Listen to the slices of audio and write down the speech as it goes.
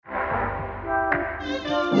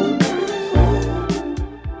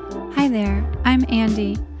Hi there, I'm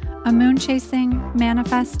Andy, a moon-chasing,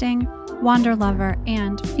 manifesting, wander lover,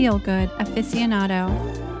 and feel-good aficionado.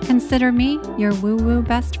 Consider me your woo-woo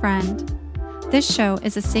best friend. This show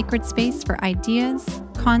is a sacred space for ideas,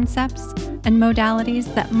 concepts, and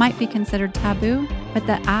modalities that might be considered taboo, but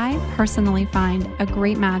that I personally find a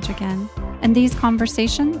great magic in. In these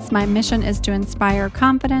conversations, my mission is to inspire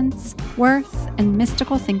confidence, worth, and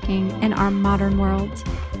mystical thinking in our modern world.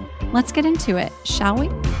 Let's get into it, shall we?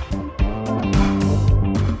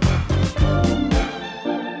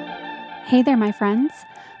 Hey there, my friends.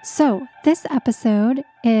 So this episode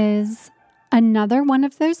is another one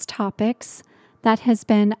of those topics that has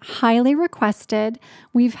been highly requested.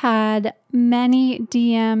 We've had many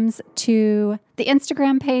DMs to the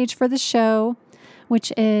Instagram page for the show,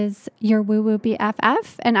 which is Your Woo Woo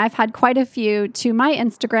BFF, and I've had quite a few to my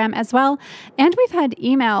Instagram as well, and we've had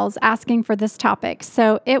emails asking for this topic,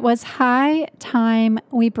 so it was high time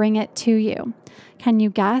we bring it to you. Can you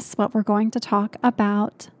guess what we're going to talk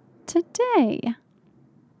about today?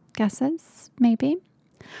 Guesses, maybe?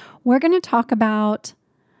 We're going to talk about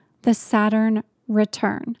the Saturn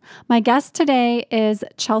return. My guest today is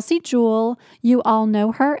Chelsea Jewell. You all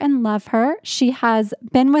know her and love her. She has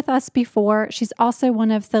been with us before. She's also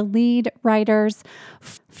one of the lead writers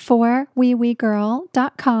for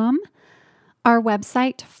weewegirl.com, our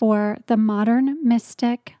website for the modern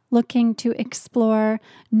mystic looking to explore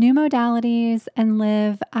new modalities and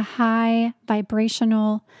live a high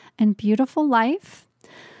vibrational and beautiful life.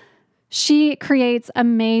 She creates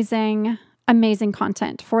amazing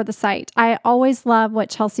content for the site. I always love what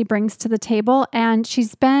Chelsea brings to the table, and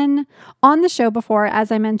she's been on the show before,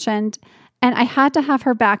 as I mentioned, and I had to have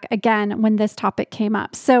her back again when this topic came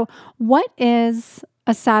up. So what is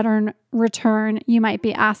a Saturn return, you might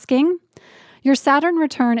be asking? Your Saturn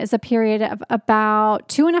return is a period of about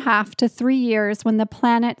 2.5 to 3 years when the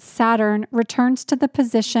planet Saturn returns to the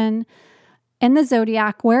position in the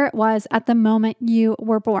zodiac where it was at the moment you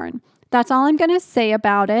were born. That's all I'm going to say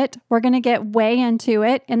about it. We're going to get way into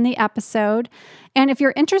it in the episode. And if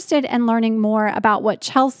you're interested in learning more about what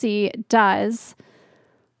Chelsea does,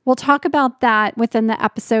 we'll talk about that within the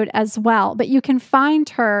episode as well. But you can find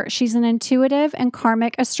her. She's an intuitive and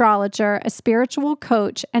karmic astrologer, a spiritual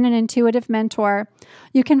coach, and an intuitive mentor.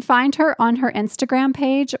 You can find her on her Instagram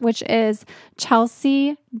page, which is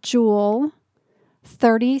Chelsea Jewell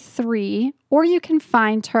 33, or you can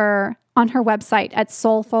find her on her website at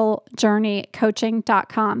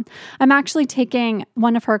soulfuljourneycoaching.com. I'm actually taking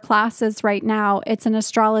one of her classes right now. It's an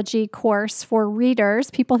astrology course for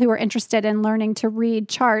readers, people who are interested in learning to read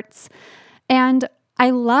charts. And I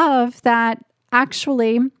love that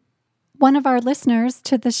actually one of our listeners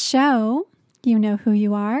to the show, you know who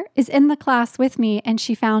you are, is in the class with me, and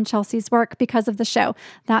she found Chelsea's work because of the show.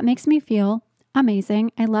 That makes me feel amazing.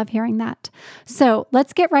 I love hearing that. So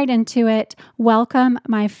let's get right into it. Welcome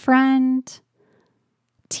my friend,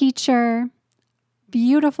 teacher,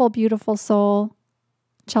 beautiful, beautiful soul,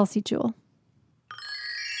 Chelsea Jewell.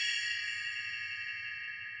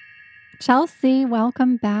 Chelsea,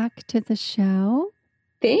 welcome back to the show.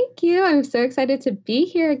 Thank you. I'm so excited to be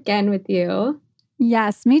here again with you.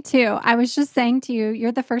 Yes, me too. I was just saying to you,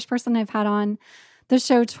 you're the first person I've had on the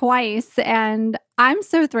show twice, and I'm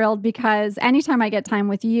so thrilled because anytime I get time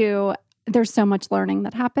with you, there's so much learning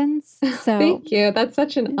that happens. So thank you. That's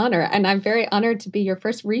such an honor, and I'm very honored to be your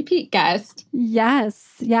first repeat guest.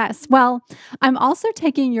 Yes. Well, I'm also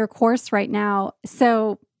taking your course right now,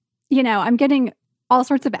 so I'm getting all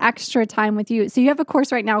sorts of extra time with you. So you have a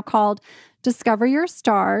course right now called Discover Your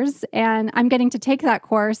Stars, and I'm getting to take that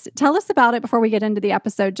course. Tell us about it before we get into the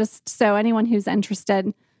episode, just so anyone who's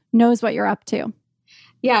interested knows what you're up to.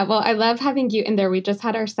 Yeah, well, I love having you in there. We just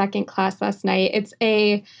had our second class last night. It's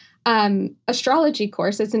a astrology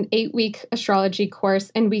course. It's an 8-week astrology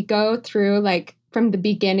course, and we go through from the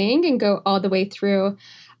beginning and go all the way through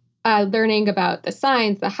learning about the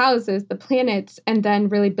signs, the houses, the planets, and then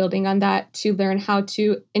really building on that to learn how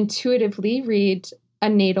to intuitively read a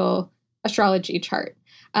natal astrology chart.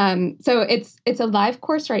 So it's a live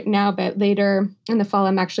course right now, but later in the fall,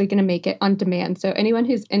 I'm actually going to make it on demand. So anyone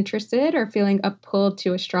who's interested or feeling a pull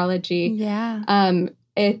to astrology, I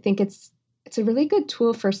think it's a really good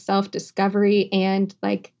tool for self-discovery and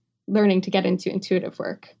learning to get into intuitive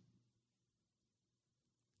work.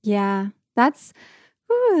 Yeah, that's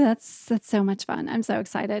so much fun. I'm so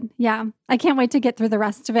excited. Yeah, I can't wait to get through the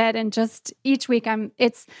rest of it. And just each week I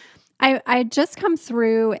just come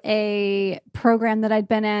through a program that I'd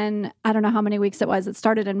been in, I don't know how many weeks it was. It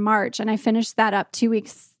started in March, and I finished that up 2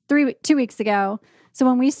 weeks ago. So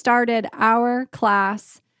when we started our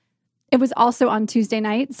class, it was also on Tuesday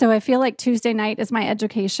night. So I feel like Tuesday night is my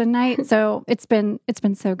education night. So it's been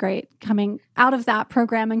so great coming out of that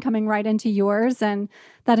program and coming right into yours. And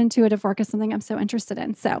that intuitive work is something I'm so interested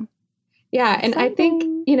in. So yeah. exciting. And I think,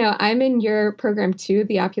 I'm in your program too,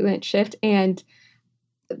 the Opulent Shift. And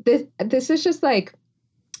this is just like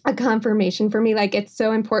a confirmation for me. Like, it's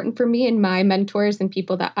so important for me and my mentors and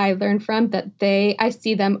people that I learn from that I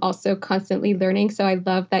see them also constantly learning. So I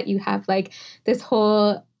love that you have like this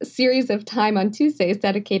whole series of time on Tuesdays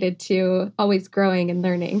dedicated to always growing and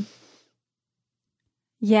learning.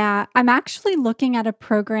 Yeah, I'm actually looking at a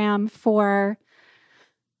program for,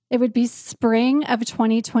 it would be spring of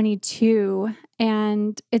 2022,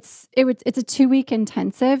 and it's a 2-week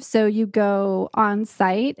intensive. So you go on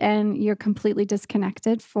site and you're completely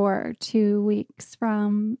disconnected for 2 weeks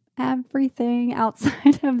from everything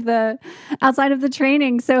outside of the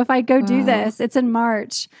training. So if I go do this, it's in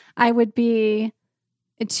March, I would be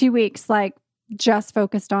in 2 weeks like just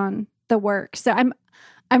focused on the work. So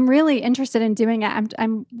I'm really interested in doing it.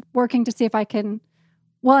 I'm working to see if I can.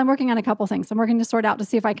 Well, I'm working on a couple things. I'm working to sort out to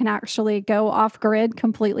see if I can actually go off grid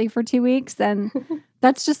completely for 2 weeks, and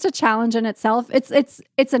that's just a challenge in itself. It's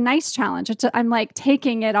a nice challenge. I'm like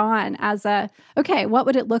taking it on as okay, what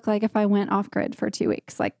would it look like if I went off grid for 2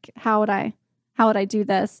 weeks? Like how would I do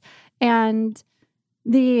this? And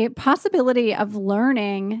the possibility of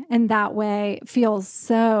learning in that way feels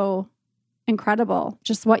so incredible.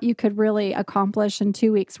 Just what you could really accomplish in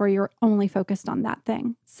 2 weeks where you're only focused on that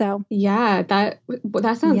thing. So yeah, that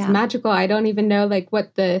sounds magical. I don't even know like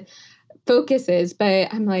what the focus is,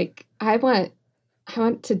 but I'm like, I want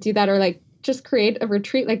to do that, or like just create a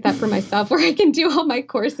retreat like that for myself where I can do all my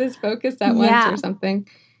courses focused at once or something.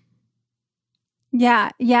 Yeah.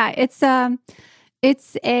 It's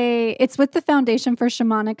with the Foundation for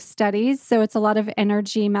Shamanic Studies. So it's a lot of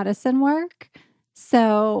energy medicine work.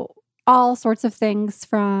 So all sorts of things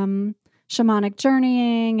from shamanic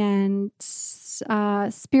journeying and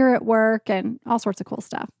spirit work and all sorts of cool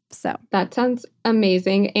stuff. So that sounds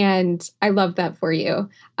amazing. And I love that for you.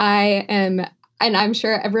 And I'm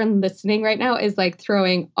sure everyone listening right now is like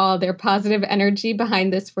throwing all their positive energy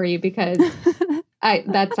behind this for you, because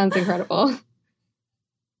that sounds incredible.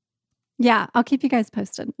 Yeah, I'll keep you guys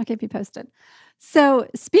posted. So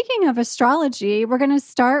speaking of astrology, we're going to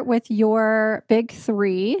start with your big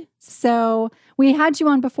 3. So we had you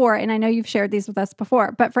on before, and I know you've shared these with us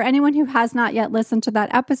before, but for anyone who has not yet listened to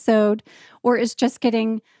that episode or is just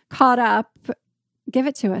getting caught up, give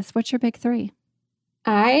it to us. What's your big 3?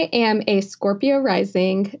 I am a Scorpio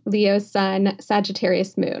rising, Leo sun,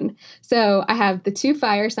 Sagittarius moon. So I have the 2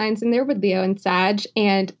 fire signs in there with Leo and Sag,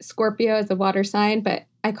 and Scorpio is a water sign, but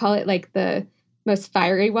I call it like the most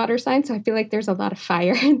fiery water sign. So I feel like there's a lot of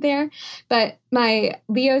fire in there. But my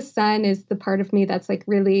Leo sun is the part of me that's like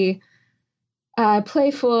really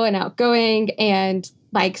playful and outgoing and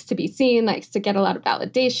likes to be seen, likes to get a lot of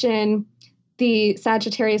validation. The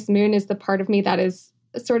Sagittarius moon is the part of me that is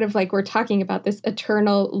sort of like we're talking about, this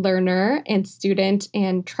eternal learner and student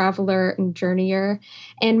and traveler and journeyer.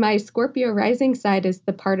 And my Scorpio rising side is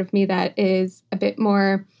the part of me that is a bit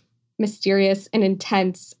more mysterious and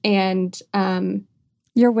intense and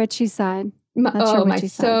your witchy side. My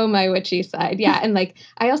witchy side. Yeah. And like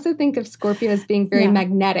I also think of Scorpio as being very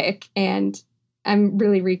magnetic, and I'm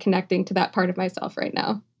really reconnecting to that part of myself right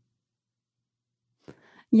now.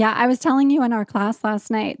 Yeah, I was telling you in our class last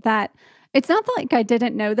night that it's not like I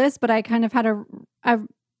didn't know this, but I kind of had a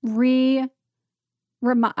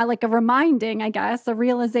reminding, I guess, a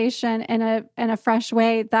realization in a fresh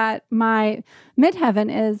way that my midheaven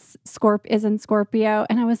is in Scorpio,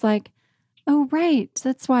 and I was like, oh right,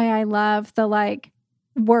 that's why I love the like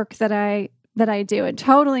work that I do. It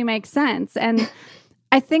totally makes sense. And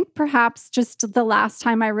I think perhaps just the last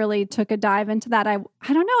time I really took a dive into that, I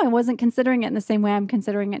don't know, I wasn't considering it in the same way I'm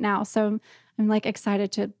considering it now. So I'm like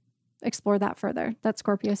excited to explore that further, that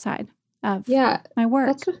Scorpio side of my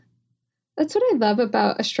work. That's what I love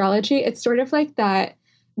about astrology. It's sort of like that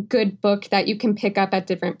good book that you can pick up at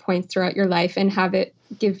different points throughout your life and have it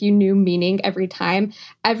give you new meaning every time.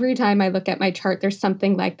 Every time I look at my chart, there's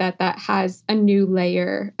something like that has a new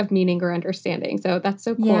layer of meaning or understanding. So that's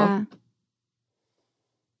so cool.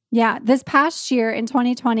 Yeah. This past year in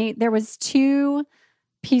 2020, there was 2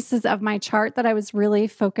 pieces of my chart that I was really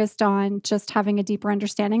focused on just having a deeper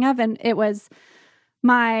understanding of. And it was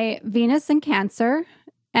my Venus in Cancer.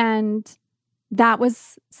 And that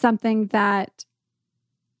was something that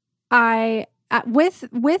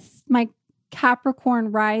with my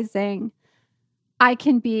Capricorn rising, I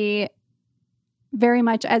can be very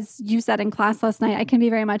much, as you said in class last night, I can be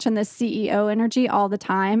very much in the CEO energy all the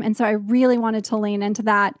time. And so I really wanted to lean into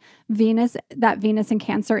that Venus and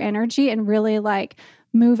Cancer energy and really like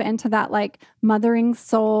move into that like mothering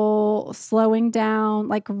soul, slowing down,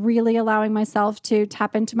 like really allowing myself to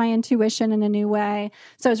tap into my intuition in a new way.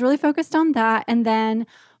 So I was really focused on that. And then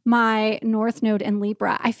my North Node in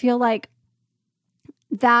Libra, I feel like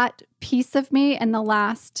that piece of me in the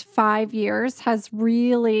last 5 years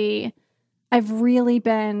I've really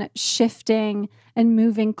been shifting and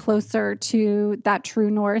moving closer to that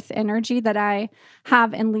true north energy that I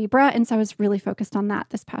have in Libra. And so I was really focused on that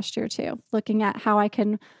this past year too, looking at how I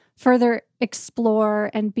can further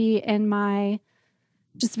explore and really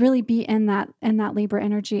be in that Libra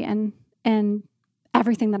energy and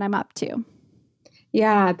everything that I'm up to.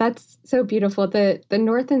 Yeah, that's so beautiful. The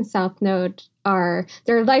North and South Node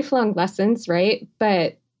they're lifelong lessons, right?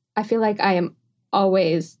 But I feel like I am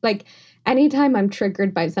always like, anytime I'm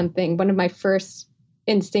triggered by something, one of my first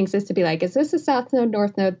instincts is to be like, is this a South Node,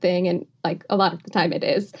 North Node thing? And like a lot of the time it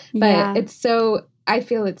is. But I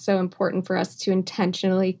feel it's so important for us to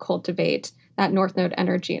intentionally cultivate that North Node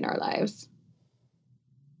energy in our lives.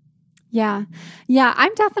 Yeah. Yeah.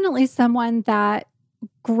 I'm definitely someone that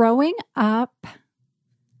growing up,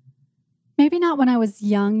 maybe not when I was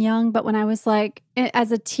young, but when I was like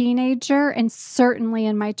as a teenager and certainly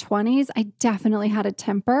in my 20s, I definitely had a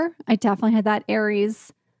temper. I definitely had that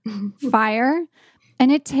Aries fire.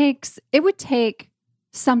 And it would take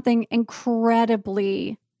something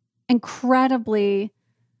incredibly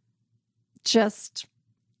just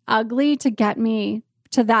ugly to get me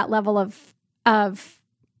to that level of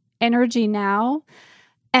energy now.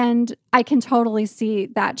 And I can totally see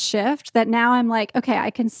that shift, that now I'm like, okay, I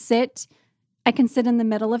can sit in the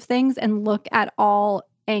middle of things and look at all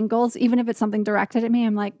angles, even if it's something directed at me.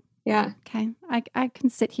 I'm like, yeah, okay, I can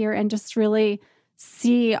sit here and just really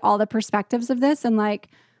see all the perspectives of this and like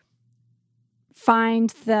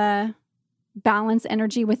find the balance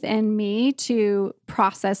energy within me to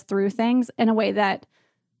process through things in a way that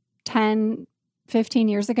 10, 15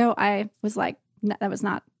 years ago, I was like, that was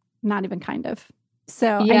not even kind of.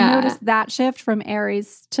 So I noticed that shift from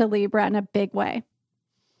Aries to Libra in a big way.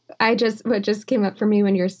 What just came up for me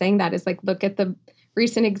when you're saying that is like, look at the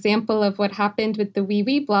recent example of what happened with the Wee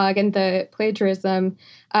Wee blog and the plagiarism,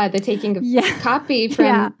 the taking of copy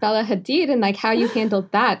from Bella Hadid, and like how you handled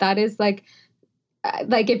that. That is like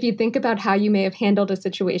if you think about how you may have handled a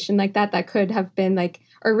situation like that, that could have been like,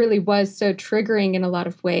 or really was so triggering in a lot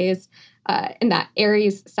of ways. In that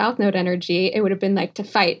Aries South Node energy, it would have been like to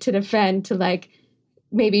fight, to defend, to like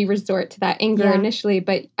maybe resort to that anger initially.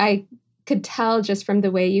 But I could tell just from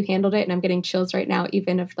the way you handled it, and I'm getting chills right now,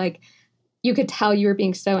 even if like you could tell you were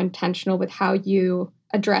being so intentional with how you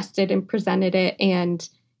addressed it and presented it and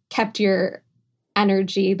kept your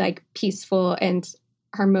energy like peaceful and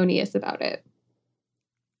harmonious about it.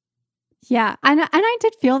 Yeah. And I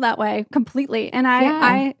did feel that way completely. And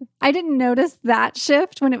I didn't notice that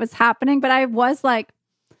shift when it was happening, but I was like,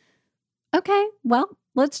 okay, well,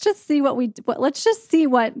 let's just see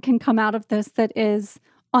what can come out of this that is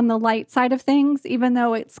on the light side of things, even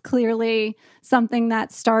though it's clearly something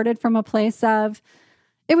that started from a place of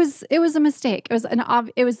it was a mistake.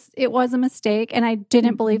 It was a mistake, and I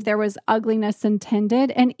didn't believe there was ugliness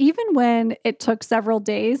intended. And even when it took several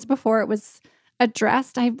days before it was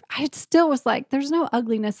addressed, I still was like, there's no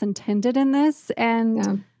ugliness intended in this,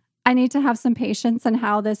 and I need to have some patience in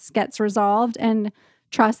how this gets resolved and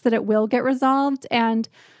trust that it will get resolved. And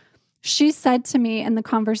she said to me in the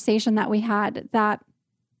conversation that we had that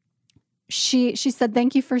she said,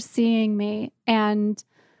 thank you for seeing me. And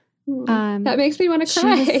that makes me want to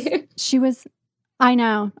cry. She was I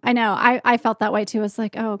know. I felt that way too. I was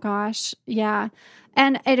like, oh gosh. Yeah.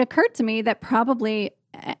 And it occurred to me that probably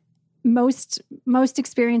most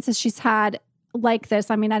experiences she's had like this,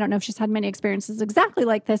 I mean, I don't know if she's had many experiences exactly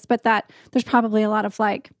like this, but that there's probably a lot of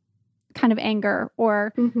like kind of anger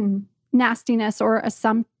or nastiness or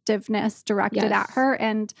assumptiveness directed at her.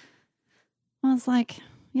 And I was like,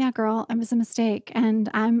 yeah, girl, it was a mistake. And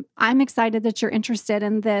I'm excited that you're interested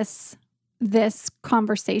in this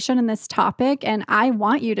conversation and this topic. And I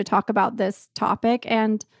want you to talk about this topic,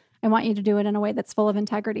 and I want you to do it in a way that's full of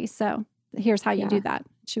integrity. So here's how you do that.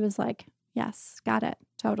 She was like, yes, got it.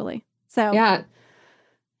 Totally. So yeah.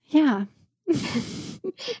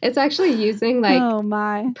 It's actually using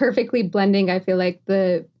like perfectly blending, I feel like,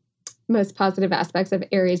 the most positive aspects of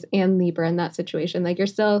Aries and Libra in that situation. Like, you're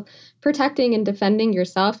still protecting and defending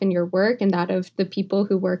yourself and your work and that of the people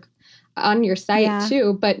who work on your site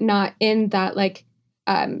too, but not in that like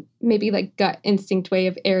maybe like gut instinct way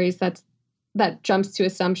of Aries that jumps to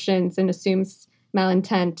assumptions and assumes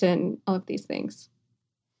malintent and all of these things.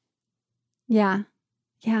 Yeah.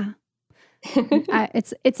 Yeah.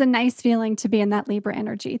 It's a nice feeling to be in that Libra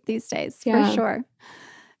energy these days, for sure.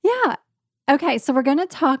 Yeah. Okay, so we're going to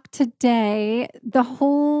talk today. The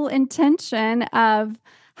whole intention of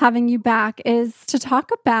having you back is to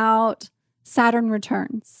talk about Saturn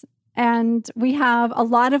returns. And we have a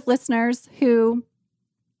lot of listeners who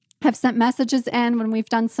have sent messages in when we've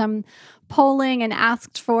done some polling and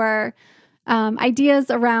asked for ideas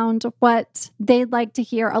around what they'd like to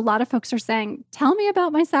hear. A lot of folks are saying, tell me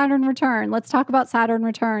about my Saturn return. Let's talk about Saturn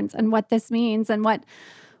returns and what this means and what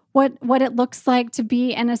it looks like to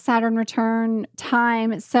be in a Saturn return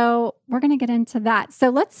time. So we're going to get into that. So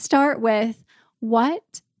let's start with,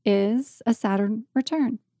 what is a Saturn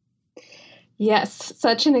return? Yes,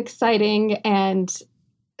 such an exciting and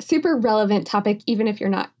super relevant topic, even if you're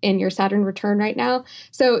not in your Saturn return right now.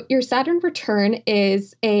 So your Saturn return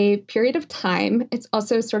is a period of time. It's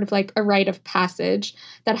also sort of like a rite of passage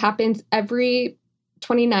that happens every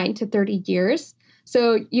 29 to 30 years.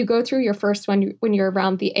 So you go through your first one when you're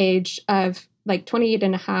around the age of like 28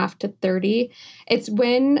 and a half to 30. It's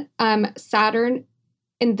when Saturn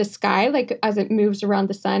in the sky, like as it moves around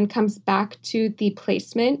the sun, comes back to the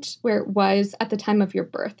placement where it was at the time of your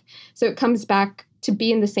birth. So it comes back to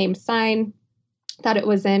be in the same sign that it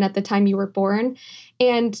was in at the time you were born.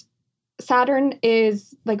 And Saturn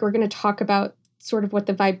is, like, we're going to talk about sort of what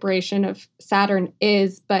the vibration of Saturn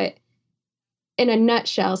is, but in a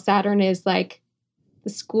nutshell, Saturn is like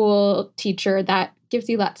the school teacher that gives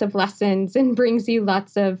you lots of lessons and brings you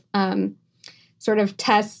lots of sort of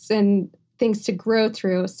tests and things to grow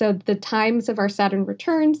through. So the times of our Saturn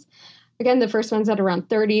returns, again, the first one's at around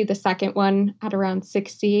 30, the second one at around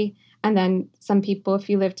 60. And then some people, if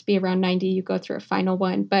you live to be around 90, you go through a final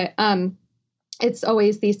one. But it's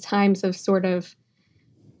always these times of sort of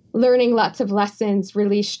learning lots of lessons,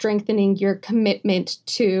 really strengthening your commitment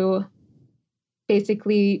to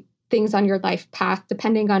basically things on your life path,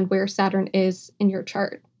 depending on where Saturn is in your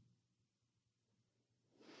chart.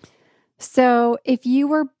 So if you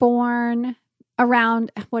were born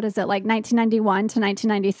around, what is it, like 1991 to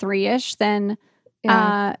 1993-ish, then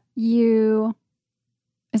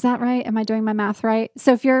is that right? Am I doing my math right?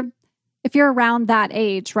 So if you're around that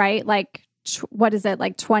age, right? Like, what is it?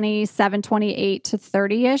 Like 27, 28 to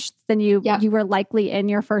 30-ish, then you were likely in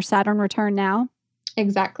your first Saturn return now?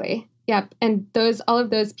 Exactly. Yep. And all of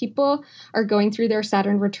those people are going through their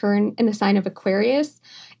Saturn return in the sign of Aquarius.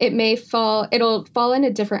 It'll fall in a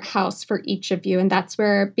different house for each of you. And that's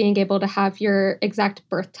where being able to have your exact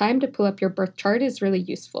birth time to pull up your birth chart is really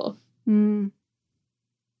useful.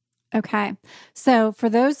 Okay. So for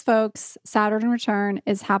those folks, Saturn return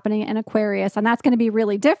is happening in Aquarius, and that's going to be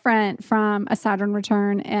really different from a Saturn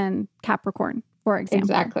return in Capricorn, for example.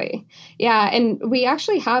 Exactly. Yeah. And we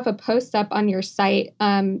actually have a post up on your site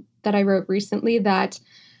that I wrote recently that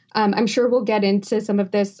I'm sure we'll get into some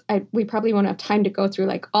of this. We probably won't have time to go through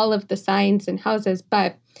like all of the signs and houses,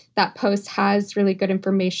 but that post has really good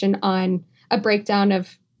information on a breakdown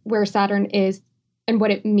of where Saturn is and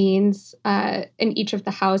what it means in each of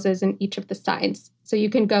the houses and each of the signs. So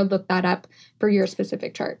you can go look that up for your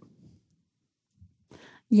specific chart.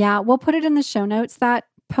 Yeah, we'll put it in the show notes. That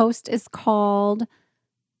post is called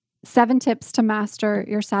 7 Tips to Master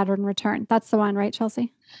Your Saturn Return. That's the one, right,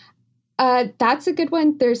 Chelsea? That's a good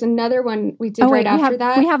one. There's another one we did after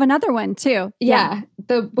that. We have another one too. Yeah.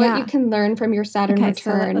 What you can learn from your Saturn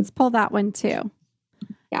return. So let's pull that one too.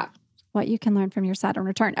 Yeah. What you can learn from your Saturn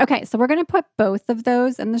return. Okay. So we're going to put both of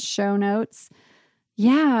those in the show notes.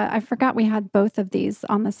 Yeah. I forgot we had both of these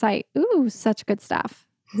on the site. Ooh, such good stuff.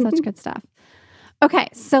 Such good stuff. Okay.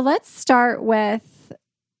 So let's start with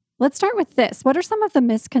this. What are some of the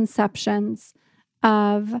misconceptions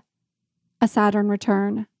of a Saturn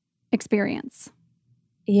return experience?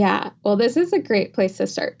 Yeah. Well, this is a great place to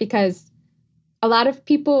start because a lot of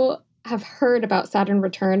people have heard about Saturn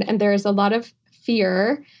return and there's a lot of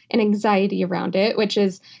fear and anxiety around it, which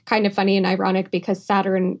is kind of funny and ironic because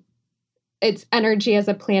Saturn, its energy as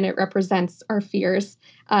a planet represents our fears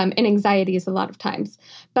and anxieties a lot of times.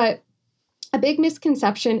 But a big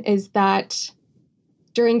misconception is that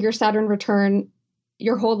during your Saturn return,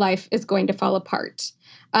 your whole life is going to fall apart.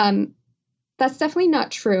 That's definitely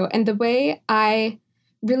not true. And the way I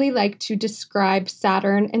really like to describe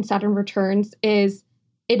Saturn and Saturn returns is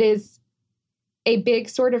it is a big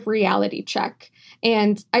sort of reality check.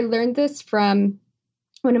 And I learned this from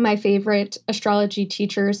one of my favorite astrology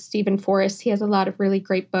teachers, Stephen Forrest. He has a lot of really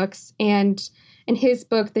great books. And in his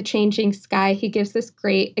book, The Changing Sky, he gives this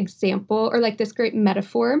great example or like this great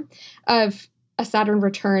metaphor of a Saturn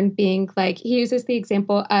return being like, he uses the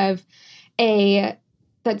example of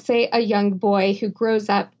let's say a young boy who grows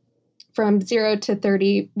up from 0 to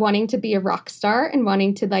 30 wanting to be a rock star and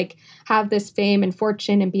wanting to like have this fame and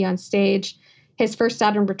fortune and be on stage. His first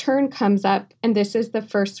Saturn return comes up, and this is the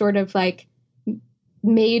first sort of like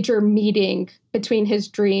major meeting between his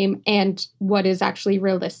dream and what is actually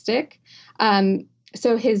realistic.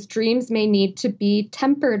 So his dreams may need to be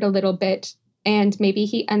tempered a little bit, and maybe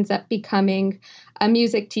he ends up becoming a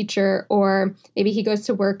music teacher, or maybe he goes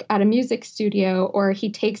to work at a music studio, or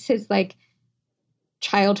he takes his like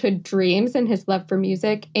childhood dreams and his love for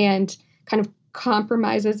music and kind of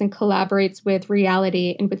compromises and collaborates with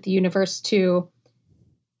reality and with the universe to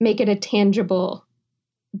make it a tangible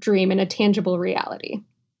dream and a tangible reality.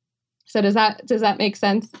 So does that make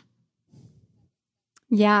sense?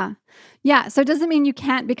 Yeah. Yeah. So it doesn't mean you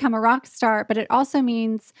can't become a rock star, but it also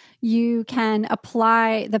means you can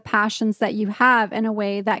apply the passions that you have in a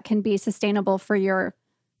way that can be sustainable for your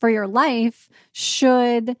life,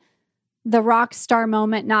 should the rock star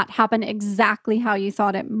moment not happen exactly how you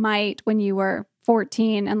thought it might when you were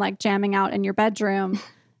 14 and like jamming out in your bedroom.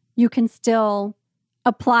 You can still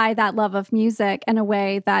apply that love of music in a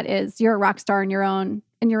way that is, you're a rock star in your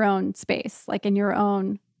own space, like in your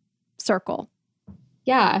own circle.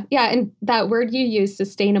 Yeah. Yeah. And that word you use,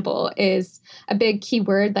 sustainable, is a big key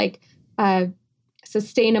word, like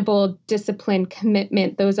sustainable, discipline,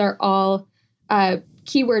 commitment. Those are all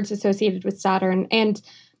keywords associated with Saturn. And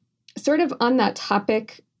sort of on that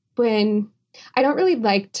topic, when I don't really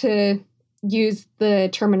like to use the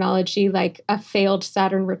terminology like a failed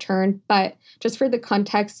Saturn return, but just for the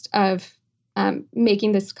context of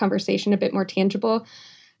making this conversation a bit more tangible,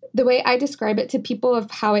 the way I describe it to people of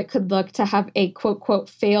how it could look to have a quote, quote,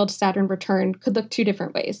 failed Saturn return could look two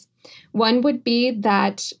different ways. One would be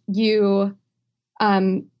that you,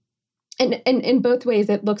 and in both ways,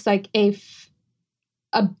 it looks like a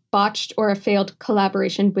botched or a failed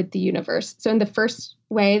collaboration with the universe. So in the first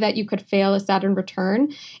way that you could fail a Saturn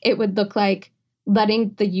return, it would look like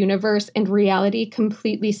letting the universe and reality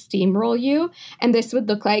completely steamroll you. And this would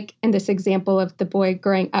look like, in this example of the boy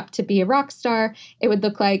growing up to be a rock star, it would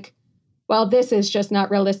look like, well, this is just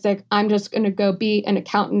not realistic. I'm just going to go be an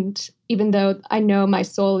accountant, even though I know my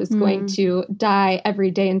soul is going to die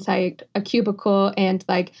every day inside a cubicle, and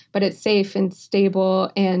like, but it's safe and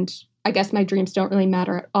stable, and I guess my dreams don't really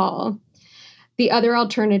matter at all. The other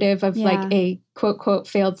alternative of like a quote, quote,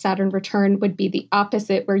 failed Saturn return would be the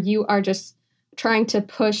opposite, where you are just trying to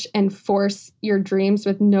push and force your dreams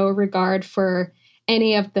with no regard for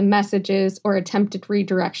any of the messages or attempted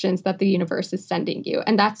redirections that the universe is sending you.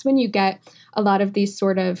 And that's when you get a lot of these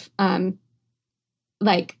sort of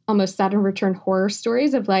like almost Saturn return horror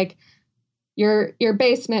stories of like your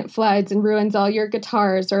basement floods and ruins all your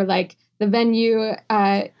guitars, or like the venue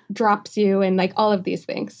drops you, and like all of these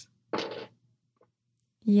things.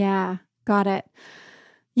 Yeah, got it.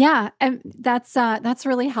 Yeah, and that's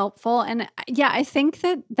really helpful. And yeah, I think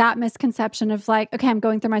that misconception of like, okay, I'm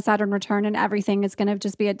going through my Saturn return and everything is going to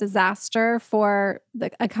just be a disaster for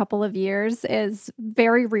a couple of years is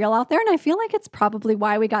very real out there. And I feel like it's probably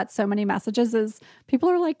why we got so many messages, is people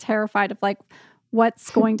are like terrified of like what's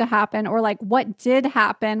going to happen, or like what did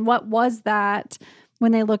happen, what was that,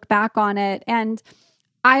 when they look back on it. And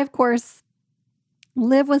I, of course,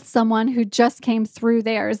 live with someone who just came through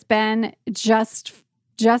theirs. Ben just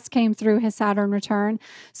came through his Saturn return.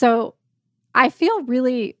 So I feel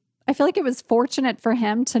like it was fortunate for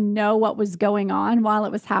him to know what was going on while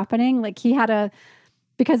it was happening. Like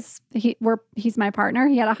because he's my partner,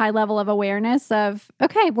 he had a high level of awareness of,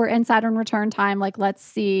 okay, we're in Saturn return time. Like, let's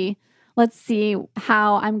see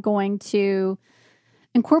how I'm going to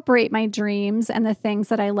incorporate my dreams and the things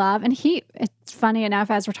that I love. And it's funny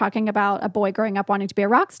enough, as we're talking about a boy growing up wanting to be a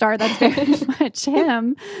rock star, that's very much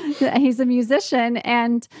him. He's a musician,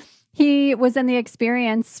 and he was in the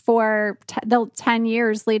experience for the 10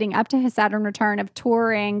 years leading up to his Saturn return of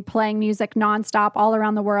touring, playing music nonstop all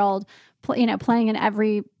around the world, playing in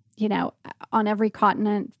every, on every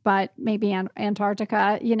continent, but maybe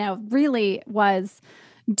Antarctica, really was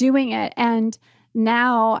doing it. And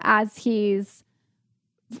now, as he's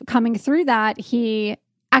coming through that, he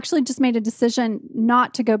actually just made a decision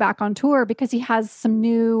not to go back on tour because he has some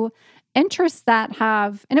new interests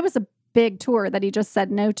and it was a big tour that he just said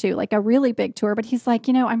no to, like a really big tour. But he's like,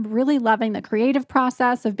 I'm really loving the creative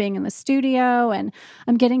process of being in the studio, and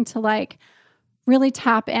I'm getting to like really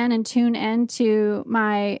tap in and tune into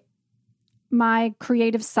my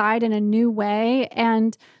creative side in a new way.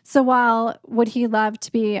 And so while would he love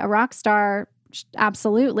to be a rock star?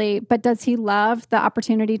 Absolutely. But does he love the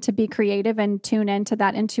opportunity to be creative and tune into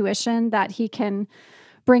that intuition that he can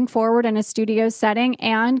bring forward in a studio setting?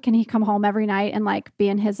 And can he come home every night and like be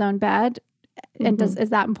in his own bed? And is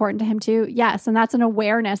that important to him too? Yes. And that's an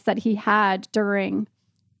awareness that he had during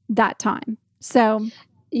that time. So,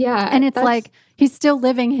 yeah. And it's like he's still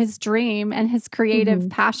living his dream and his creative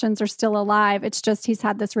passions are still alive. It's just he's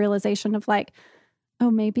had this realization of like,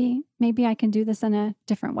 oh, maybe I can do this in a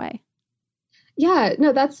different way. Yeah,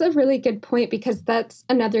 no, that's a really good point, because that's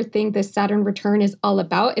another thing this Saturn return is all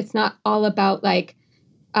about. It's not all about like,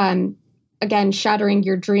 again, shattering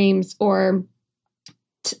your dreams or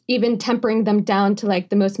even tempering them down to like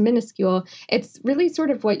the most minuscule. It's really sort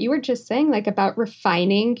of what you were just saying, like about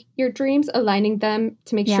refining your dreams, aligning them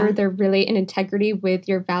to make sure they're really in integrity with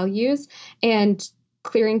your values and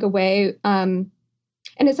clearing away. And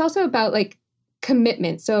it's also about like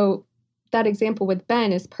commitment. So that example with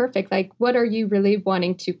Ben is perfect. Like, what are you really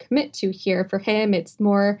wanting to commit to here? For him, it's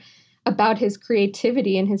more about his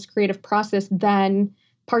creativity and his creative process than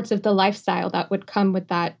parts of the lifestyle that would come with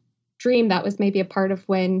that dream that was maybe a part of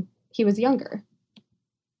when he was younger.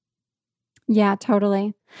 Yeah,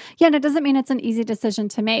 totally. Yeah, and it doesn't mean it's an easy decision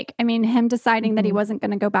to make. I mean, him deciding that he wasn't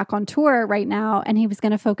going to go back on tour right now and he was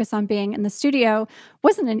going to focus on being in the studio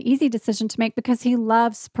wasn't an easy decision to make, because he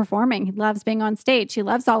loves performing. He loves being on stage. He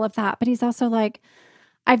loves all of that. But he's also like,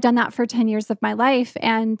 I've done that for 10 years of my life.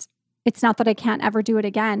 And it's not that I can't ever do it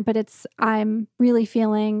again, but I'm really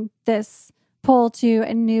feeling this pull to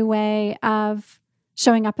a new way of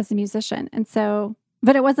showing up as a musician. And so,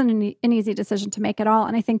 but it wasn't an easy decision to make at all.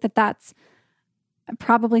 And I think that that's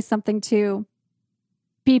probably something to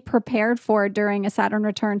be prepared for during a Saturn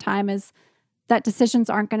return time, is that decisions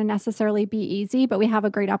aren't going to necessarily be easy, but we have a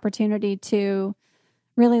great opportunity to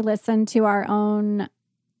really listen to our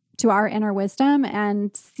inner wisdom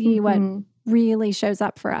and see what really shows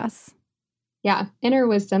up for us. Yeah. Inner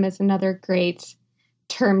wisdom is another great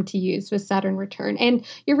term to use with Saturn return. And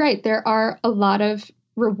you're right. There are a lot of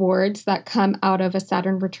rewards that come out of a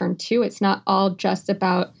Saturn return too. It's not all just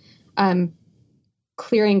about,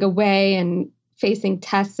 clearing away and facing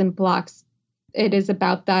tests and blocks. It is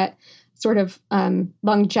about that sort of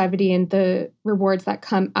longevity and the rewards that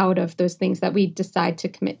come out of those things that we decide to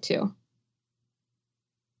commit to.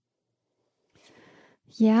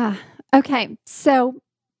 Yeah. Okay. So,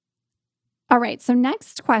 all right. So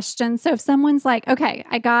next question. So if someone's like, okay,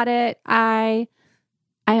 I got it. I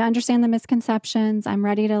understand the misconceptions. I'm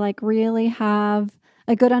ready to like really have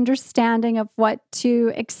a good understanding of what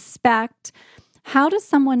to expect. How does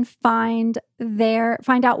someone find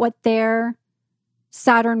out what their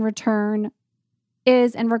Saturn return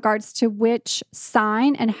is in regards to which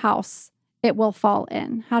sign and house it will fall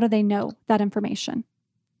in? How do they know that information?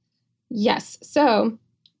 Yes. So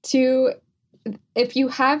if you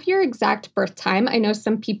have your exact birth time, I know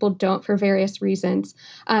some people don't for various reasons.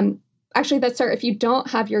 Actually, if you don't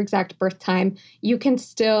have your exact birth time, you can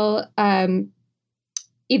still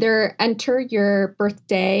either enter your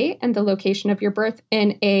birthday and the location of your birth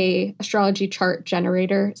in a astrology chart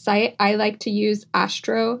generator site. I like to use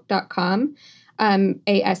astro.com,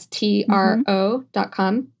 astro.com,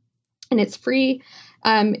 and it's free.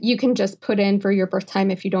 You can just put in for your birth time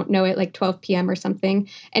if you don't know it, like 12 p.m. or something,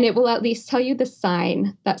 and it will at least tell you the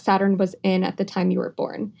sign that Saturn was in at the time you were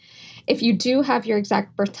born. If you do have your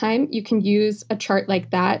exact birth time, you can use a chart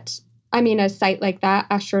like that. A site like that,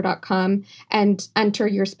 astro.com, and enter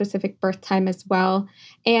your specific birth time as well.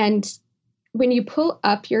 And when you pull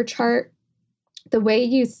up your chart, the way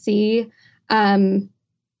you see,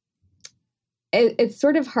 it's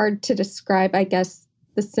sort of hard to describe, I guess,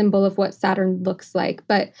 the symbol of what Saturn looks like,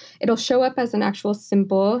 but it'll show up as an actual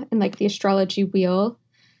symbol in like the astrology wheel.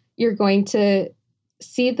 You're going to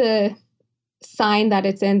see the sign that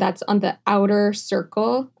it's in that's on the outer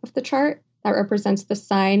circle of the chart. That represents the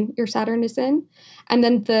sign your Saturn is in. And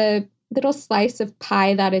then the little slice of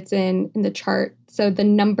pie that it's in the chart. So the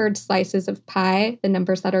numbered slices of pie, the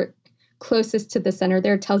numbers that are closest to the center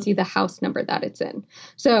there, tells you the house number that it's in.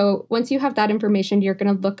 So once you have that information, you're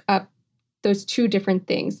going to look up those two different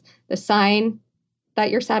things, the sign that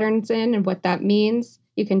your Saturn's in and what that means.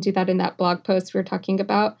 You can do that in that blog post we were talking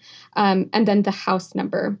about. And then the house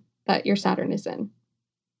number that your Saturn is in.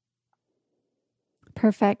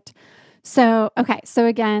 Perfect. So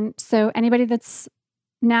anybody that's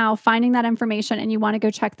now finding that information and you want to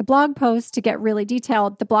go check the blog post to get really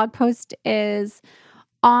detailed, the blog post is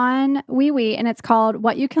on WeWe and it's called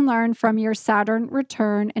What You Can Learn from Your Saturn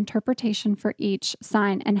Return Interpretation for Each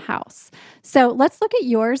Sign and House. So let's look at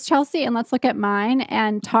yours, Chelsea, and let's look at mine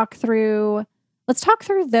and talk through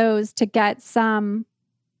those to get some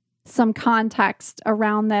context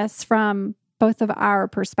around this from both of our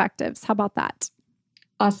perspectives. How about that?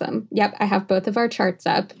 Awesome. Yep, I have both of our charts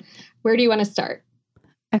up. Where do you want to start?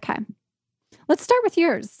 Okay. Let's start with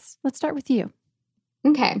yours. Let's start with you.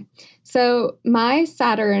 Okay. So my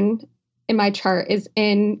Saturn in my chart is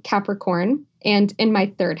in Capricorn and in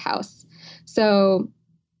my third house. So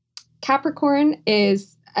Saturn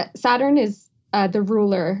is the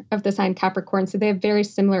ruler of the sign Capricorn. So they have very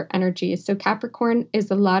similar energies. So Capricorn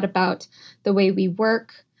is a lot about the way we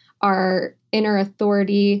work, our inner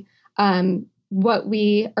authority, what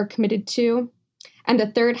we are committed to. And the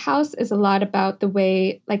third house is a lot about the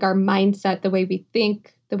way, like our mindset, the way we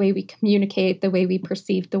think, the way we communicate, the way we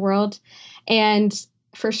perceive the world. And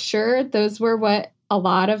for sure, those were what a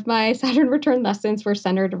lot of my Saturn return lessons were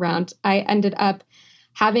centered around. I ended up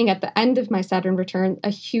having at the end of my Saturn return a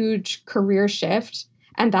huge career shift.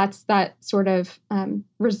 And that's that sort of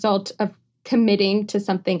result of committing to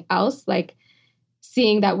something else, like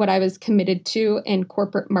seeing that what I was committed to in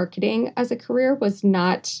corporate marketing as a career was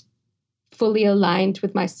not fully aligned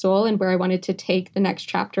with my soul and where I wanted to take the next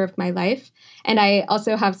chapter of my life. And I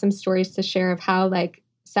also have some stories to share of how like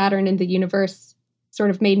Saturn in the universe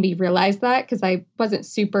sort of made me realize that, because I wasn't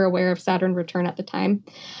super aware of Saturn return at the time.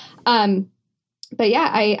 But yeah,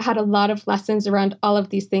 I had a lot of lessons around all of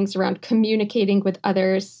these things, around communicating with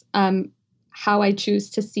others, how I choose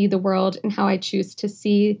to see the world and how I choose to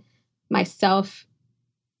see myself,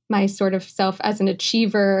 my sort of self as an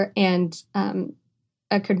achiever and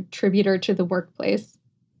a contributor to the workplace.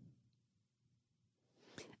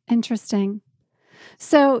 Interesting.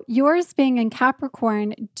 So yours being in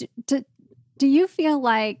Capricorn, do you feel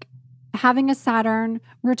like having a Saturn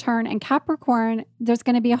return in Capricorn, there's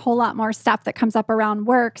going to be a whole lot more stuff that comes up around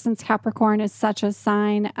work, since Capricorn is such a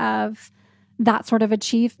sign of that sort of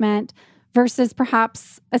achievement, versus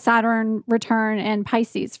perhaps a Saturn return in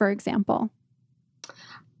Pisces, for example?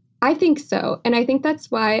 I think so. And I think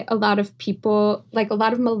that's why a lot of people, like a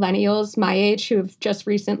lot of millennials my age who have just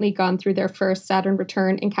recently gone through their first Saturn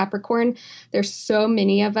return in Capricorn, there's so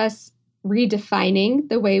many of us redefining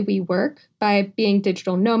the way we work by being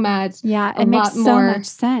digital nomads. Yeah, it makes so much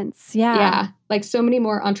sense. Yeah, like so many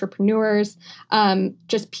more entrepreneurs,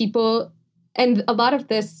 just people. And a lot of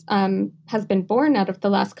this has been born out of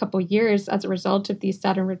the last couple of years as a result of these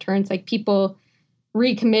Saturn returns, like people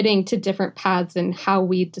recommitting to different paths and how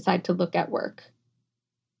we decide to look at work.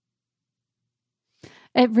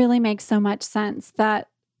 It really makes so much sense that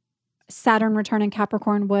Saturn return in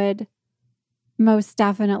Capricorn would most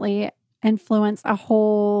definitely influence a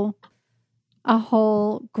whole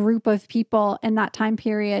group of people in that time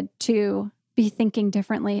period to be thinking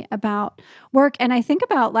differently about work. And I think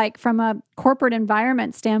about, like, from a corporate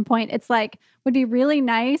environment standpoint, it's like would be really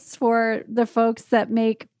nice for the folks that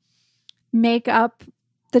make up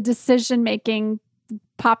the decision-making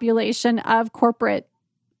population of corporate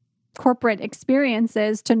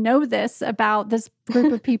experiences to know this about this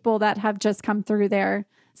group of people that have just come through their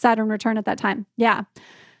Saturn return at that time. Yeah.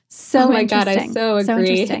 So oh my God, I so agree. So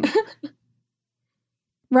interesting.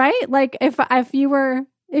 Right? Like if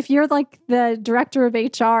you're like the director of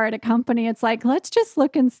HR at a company, it's like, let's just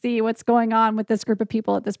look and see what's going on with this group of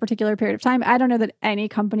people at this particular period of time. I don't know that any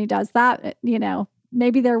company does that.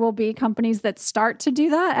 Maybe there will be companies that start to do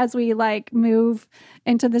that as we like move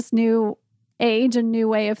into this new age and new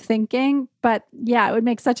way of thinking. But yeah, it would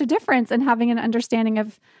make such a difference in having an understanding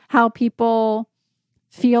of how people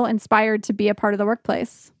feel inspired to be a part of the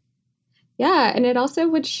workplace. Yeah. And it also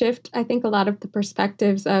would shift, I think, a lot of the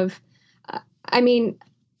perspectives of,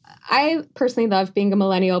 I personally love being a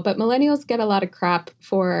millennial, but millennials get a lot of crap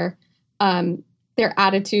for their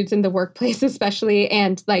attitudes in the workplace, especially,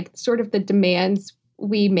 and like sort of the demands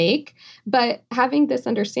we make. But having this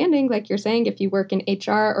understanding, like you're saying, if you work in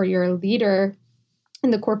HR or you're a leader in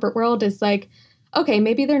the corporate world, is like, okay,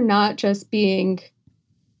 maybe they're not just being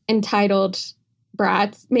entitled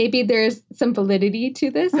brats. Maybe there's some validity to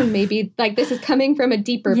this, and maybe like this is coming from a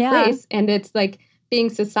deeper place, and it's like being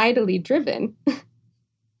societally driven.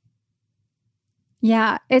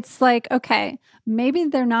 Yeah, it's like, okay, maybe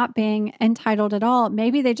they're not being entitled at all.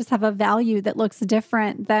 Maybe they just have a value that looks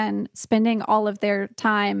different than spending all of their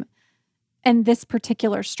time in this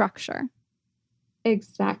particular structure.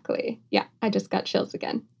 Exactly. Yeah, I just got chills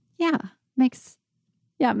again. Yeah, makes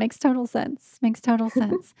total sense. Makes total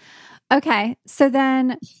sense. Okay, so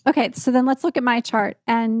then let's look at my chart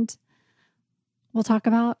and we'll talk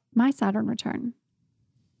about my Saturn return.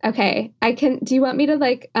 Okay, do you want me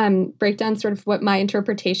to break down sort of what my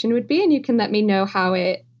interpretation would be, and you can let me know how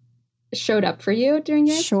it showed up for you during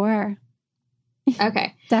yours? Sure.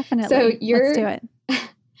 Okay. Definitely. So let's do it.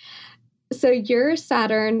 So your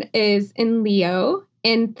Saturn is in Leo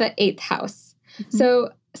in the 8th house. Mm-hmm. So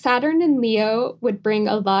Saturn and Leo would bring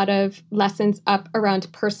a lot of lessons up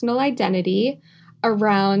around personal identity,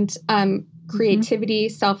 around creativity,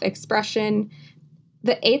 self-expression.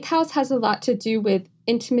 The eighth house has a lot to do with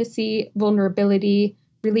intimacy, vulnerability,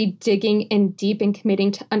 really digging in deep and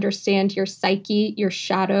committing to understand your psyche, your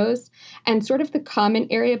shadows. And sort of the common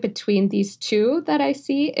area between these two that I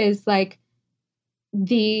see is like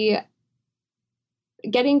the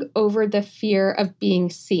getting over the fear of being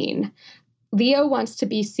seen. Leo wants to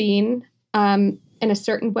be seen in a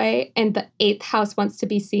certain way, and the eighth house wants to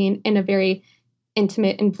be seen in a very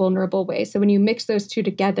intimate and vulnerable way. So when you mix those two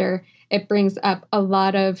together, it brings up a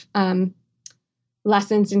lot of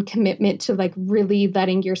lessons and commitment to like really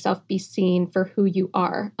letting yourself be seen for who you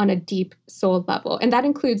are on a deep soul level. And that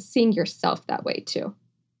includes seeing yourself that way too.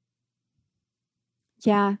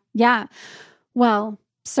 Yeah. Yeah. Well,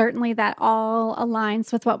 certainly that all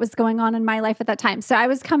aligns with what was going on in my life at that time. So I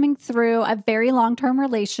was coming through a very long-term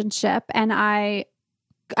relationship, and I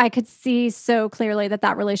could see so clearly that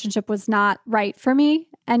that relationship was not right for me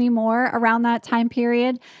anymore around that time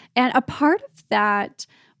period. And a part of that,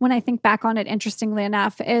 when I think back on it, interestingly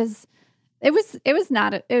enough, is it was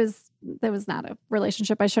not a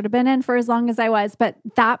relationship I should have been in for as long as I was, but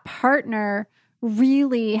that partner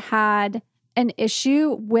really had an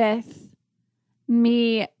issue with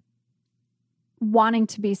me wanting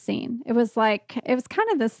to be seen. It was kind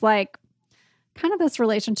of this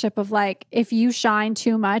relationship of like, if you shine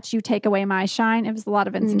too much, you take away my shine. It was a lot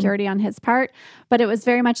of insecurity on his part, but it was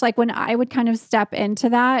very much like when I would kind of step into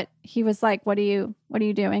that, he was like, what are you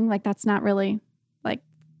doing? Like, that's not really like,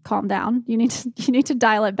 calm down. You need to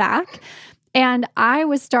dial it back. And I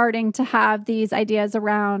was starting to have these ideas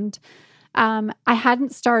around, I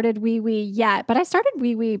hadn't started Wee Wee yet, but I started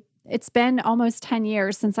Wee Wee. It's been almost 10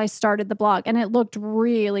 years since I started the blog, and it looked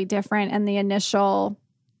really different in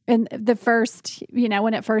the first,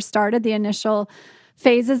 when it first started, the initial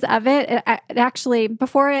phases of it. It actually,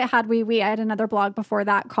 before it had Wee Wee, I had another blog before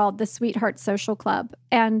that called The Sweetheart Social Club.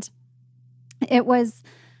 And it was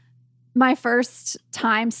my first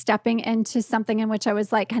time stepping into something in which I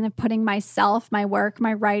was like kind of putting myself, my work,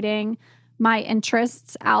 my writing, my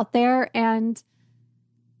interests out there. And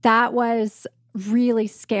that was really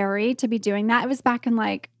scary to be doing that. It was back in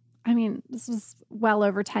this was well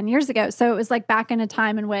over 10 years ago. So it was like back in a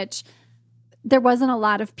time in which there wasn't a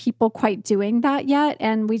lot of people quite doing that yet.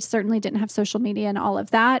 And we certainly didn't have social media and all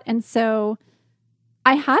of that. And so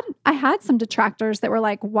I had some detractors that were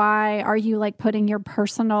like, why are you like putting your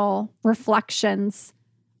personal reflections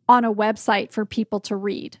on a website for people to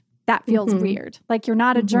read? That feels weird. Like, you're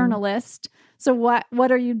not a journalist. So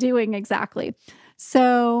what are you doing exactly?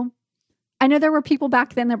 So I know there were people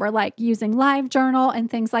back then that were like using LiveJournal and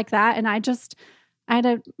things like that. And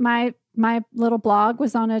my little blog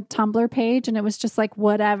was on a Tumblr page, and it was just like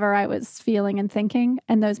whatever I was feeling and thinking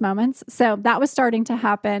in those moments. So that was starting to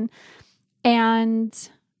happen. And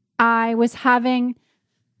I was having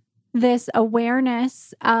this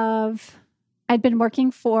awareness of, I'd been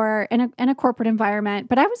working in a corporate environment,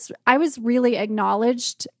 but I was really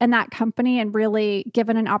acknowledged in that company and really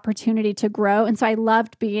given an opportunity to grow. And so I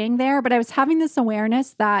loved being there, but I was having this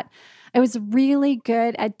awareness that I was really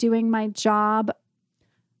good at doing my job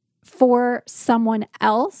for someone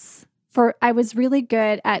else. I was really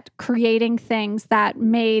good at creating things that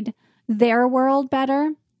made their world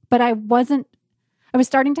better, but I was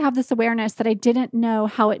starting to have this awareness that I didn't know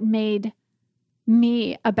how it made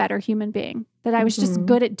me a better human being, that I was just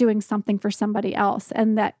good at doing something for somebody else.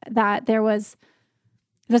 And that there was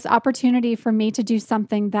this opportunity for me to do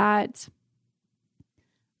something that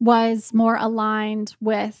was more aligned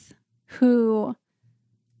with who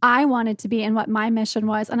I wanted to be and what my mission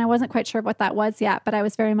was. And I wasn't quite sure what that was yet, but I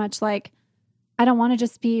was very much like, I don't want to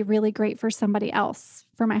just be really great for somebody else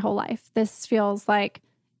for my whole life. This feels like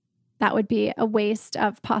that would be a waste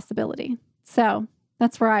of possibility. So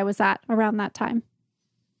that's where I was at around that time.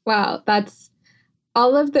 Wow, that's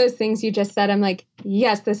all of those things you just said. I'm like,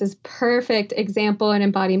 yes, this is perfect example and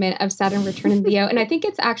embodiment of Saturn return in Leo. And I think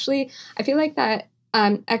I feel like that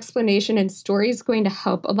explanation and story is going to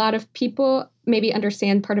help a lot of people maybe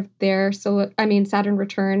understand part of their Saturn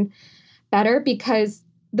return better, because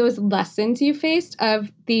those lessons you faced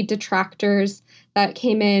of the detractors that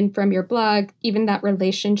came in from your blog, even that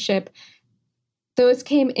relationship, those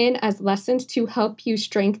came in as lessons to help you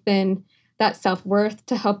strengthen that self-worth,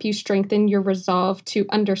 to help you strengthen your resolve to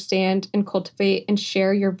understand and cultivate and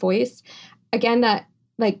share your voice. Again, that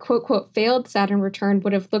like quote, quote, failed Saturn return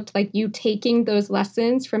would have looked like you taking those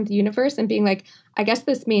lessons from the universe and being like, I guess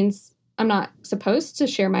this means I'm not supposed to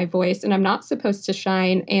share my voice and I'm not supposed to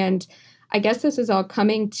shine. And I guess this is all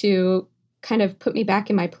coming to kind of put me back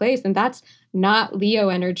in my place. And that's not Leo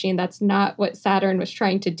energy. And that's not what Saturn was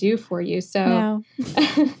trying to do for you. So No.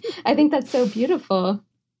 I think that's so beautiful.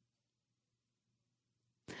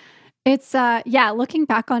 It's looking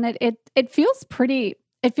back on it, it feels pretty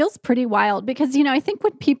wild because, I think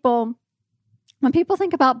when people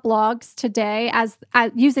think about blogs today as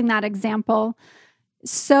using that example,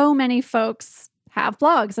 so many folks have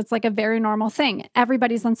blogs. It's like a very normal thing.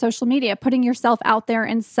 Everybody's on social media. Putting yourself out there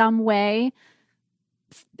in some way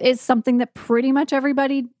is something that pretty much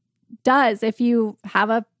everybody does if you have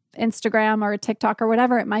a Instagram or a TikTok or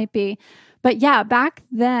whatever it might be. But yeah, back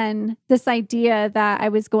then, this idea that I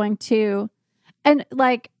was going to, and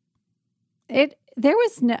like there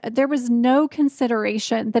was no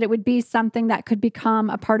consideration that it would be something that could become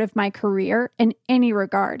a part of my career in any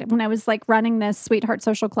regard. When I was like running this Sweetheart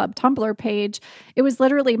Social Club Tumblr page, it was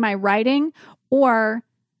literally my writing, or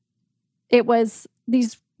it was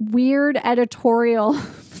these weird editorial,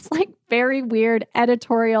 it's like very weird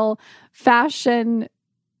editorial fashion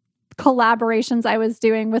collaborations I was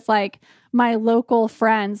doing with like my local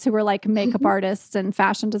friends who were like makeup artists and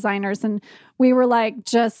fashion designers. And we were like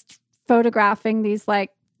just photographing these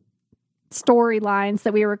like storylines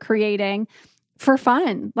that we were creating for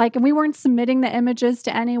fun. Like, and we weren't submitting the images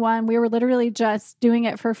to anyone. We were literally just doing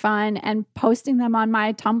it for fun and posting them on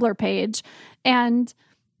my Tumblr page. And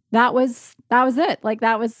that was it. Like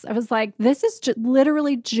I was like, this is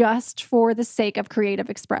literally just for the sake of creative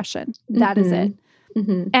expression. That is it.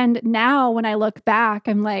 Mm-hmm. And now when I look back,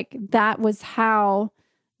 I'm like, that was how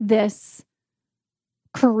this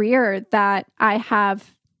career that I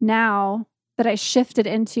have now, that I shifted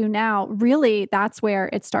into now, really, that's where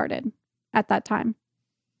it started at that time.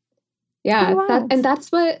 Yeah. And that's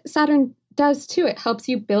what Saturn does too. It helps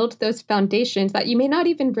you build those foundations that you may not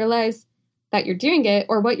even realize that you're doing it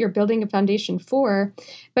or what you're building a foundation for,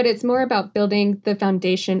 but it's more about building the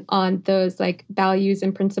foundation on those like values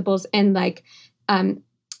and principles and like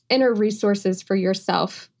inner resources for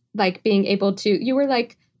yourself, like being able to, you were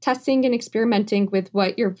like testing and experimenting with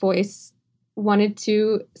what your voice wanted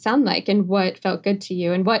to sound like and what felt good to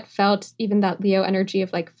you and what felt even that Leo energy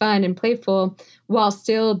of like fun and playful while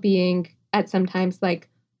still being at sometimes like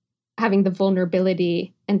having the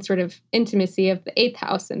vulnerability and sort of intimacy of the 8th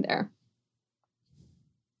house in there.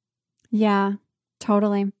 Yeah,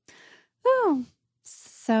 totally. Oh,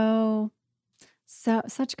 so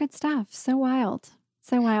such good stuff. So wild.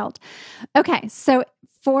 Okay. So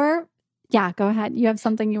go ahead. You have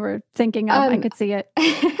something you were thinking of. I could see it.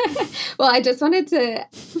 Well, I just wanted to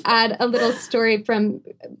add a little story from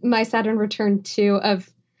my Saturn return too of,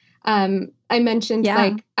 I mentioned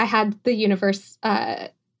like I had the universe,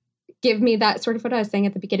 give me that sort of what I was saying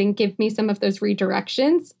at the beginning, give me some of those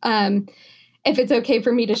redirections. If it's okay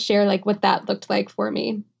for me to share like what that looked like for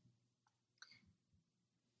me.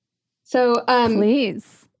 So,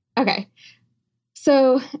 please. Okay.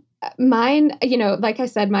 So mine, like I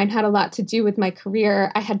said, mine had a lot to do with my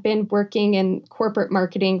career. I had been working in corporate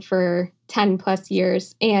marketing for 10 plus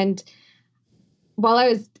years. And while I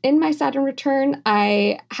was in my Saturn return,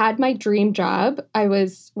 I had my dream job. I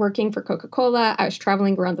was working for Coca-Cola. I was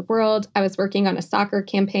traveling around the world. I was working on a soccer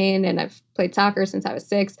campaign, and I've played soccer since I was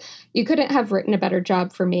 6. You couldn't have written a better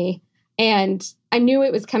job for me. And I knew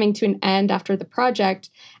it was coming to an end after the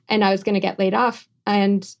project, and I was going to get laid off.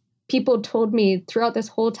 And people told me throughout this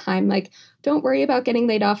whole time, like, don't worry about getting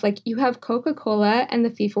laid off. Like, you have Coca-Cola and the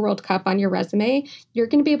FIFA World Cup on your resume. You're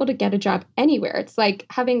going to be able to get a job anywhere. It's like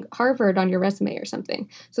having Harvard on your resume or something.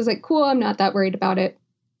 So it's like, cool, I'm not that worried about it.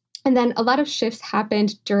 And then a lot of shifts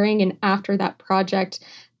happened during and after that project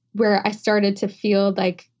where I started to feel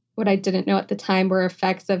like what I didn't know at the time were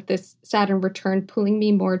effects of this Saturn return pulling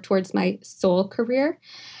me more towards my soul career.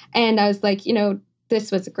 And I was like,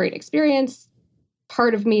 this was a great experience.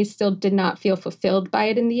 Part of me still did not feel fulfilled by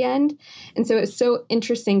it in the end. And so it was so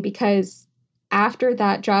interesting because after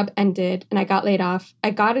that job ended and I got laid off,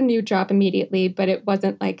 I got a new job immediately, but it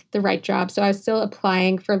wasn't like the right job. So I was still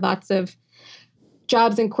applying for lots of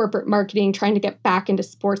jobs in corporate marketing, trying to get back into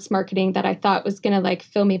sports marketing that I thought was going to like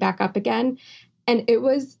fill me back up again. And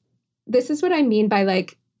this is what I mean by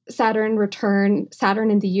like Saturn return, Saturn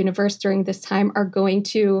and the universe during this time are going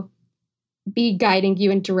to be guiding you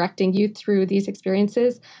and directing you through these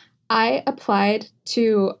experiences. I applied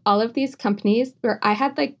to all of these companies where I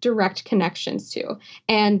had like direct connections to,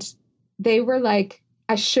 and they were like,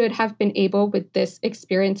 I should have been able with this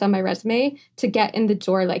experience on my resume to get in the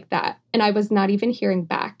door like that. And I was not even hearing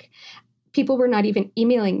back. People were not even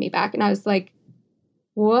emailing me back. And I was like,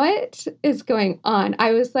 what is going on?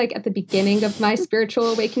 I was like at the beginning of my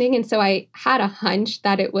spiritual awakening. And so I had a hunch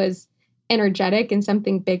that it was energetic and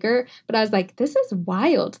something bigger. But I was like, this is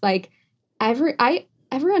wild. Like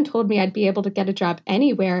everyone told me I'd be able to get a job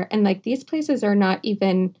anywhere. And like, these places are not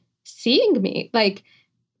even seeing me. Like,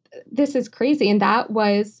 this is crazy. And that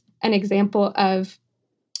was an example of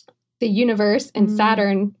the universe and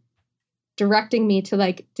Saturn directing me to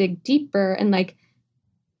like dig deeper. And like,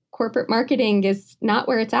 corporate marketing is not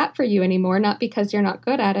where it's at for you anymore, not because you're not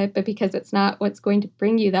good at it, but because it's not what's going to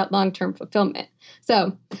bring you that long-term fulfillment.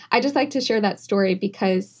 So I just like to share that story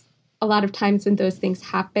because a lot of times when those things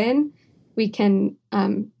happen, we can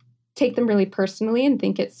take them really personally and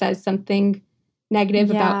think it says something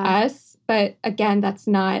negative about us. But again, that's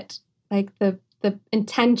not like the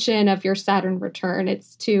intention of your Saturn return.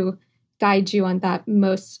 It's to guide you on that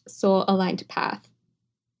most soul-aligned path.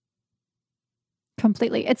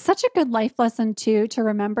 Completely. It's such a good life lesson too, to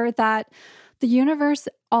remember that the universe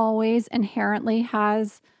always inherently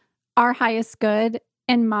has our highest good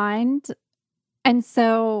in mind. And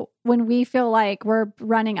so when we feel like we're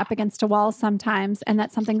running up against a wall sometimes and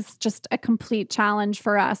that something's just a complete challenge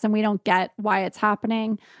for us and we don't get why it's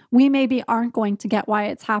happening, we maybe aren't going to get why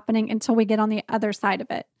it's happening until we get on the other side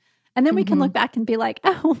of it. And then we can look back and be like,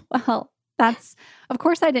 oh, well, of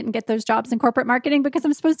course I didn't get those jobs in corporate marketing because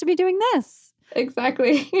I'm supposed to be doing this.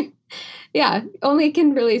 Exactly. Yeah. Only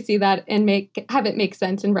can really see that and have it make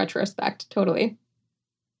sense in retrospect. Totally.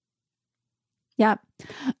 Yep.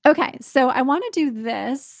 Okay. So I want to do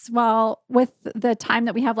this with the time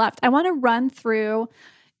that we have left. I want to run through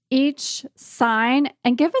each sign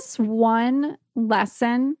and give us one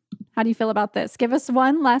lesson. How do you feel about this? Give us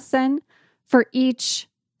one lesson for each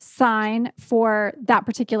sign for that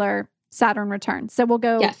particular Saturn return. So we'll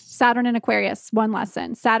go Saturn in Aquarius, one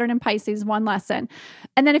lesson, Saturn in Pisces, one lesson.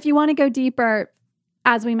 And then if you want to go deeper,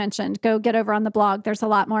 as we mentioned, go get over on the blog. There's a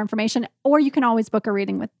lot more information, or you can always book a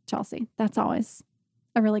reading with Chelsea. That's always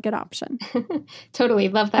a really good option. Totally.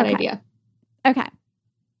 Love that idea. Okay.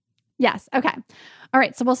 Yes. Okay. All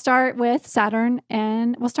right. So we'll start with Saturn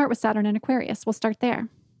in Aquarius. We'll start there.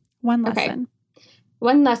 One lesson. Okay.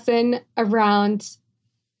 One lesson around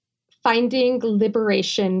finding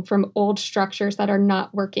liberation from old structures that are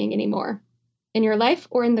not working anymore in your life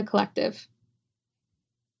or in the collective.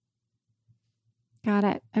 Got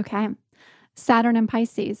it. Okay. Saturn and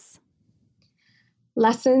Pisces.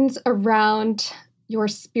 Lessons around your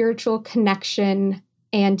spiritual connection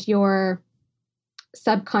and your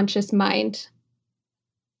subconscious mind.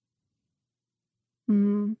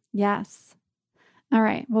 Yes. All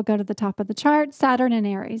right. We'll go to the top of the chart. Saturn and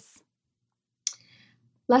Aries.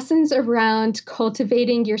 Lessons around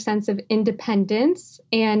cultivating your sense of independence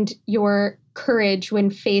and your courage when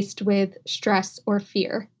faced with stress or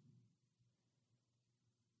fear.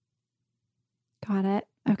 Got it.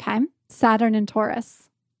 Okay. Saturn and Taurus.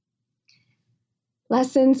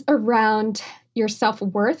 Lessons around your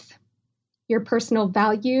self-worth, your personal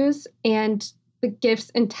values, and the gifts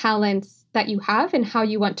and talents that you have and how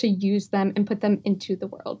you want to use them and put them into the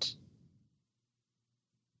world.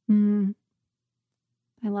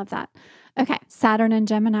 I love that. Okay. Saturn and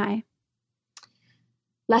Gemini.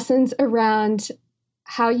 Lessons around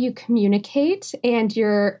how you communicate and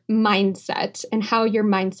your mindset and how your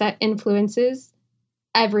mindset influences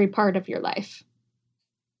every part of your life.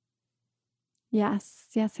 Yes.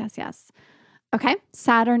 Okay.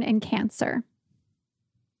 Saturn and Cancer.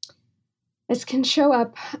 This can show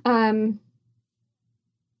up.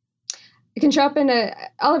 It can show up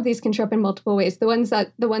all of these can show up in multiple ways. The one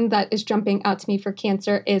that is jumping out to me for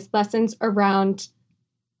Cancer is lessons around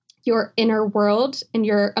your inner world and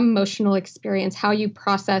your emotional experience, how you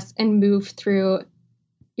process and move through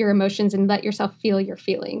your emotions and let yourself feel your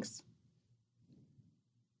feelings.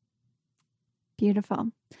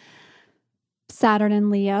 Beautiful. Saturn and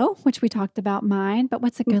Leo, which we talked about mine, but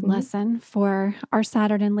what's a good lesson for our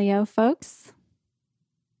Saturn and Leo folks?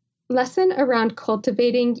 Lesson around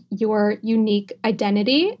cultivating your unique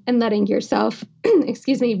identity and letting yourself,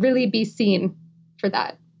 really be seen for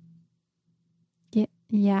that.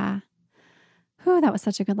 Yeah. Oh, that was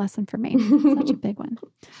such a good lesson for me. Such a big one.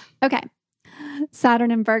 Okay.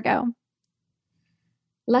 Saturn and Virgo.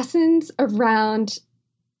 Lessons around,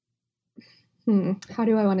 how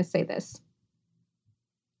do I want to say this?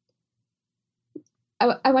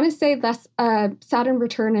 I want to say Saturn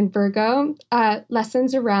return in Virgo,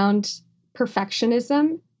 lessons around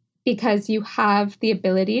perfectionism, because you have the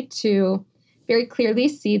ability to very clearly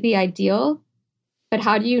see the ideal, but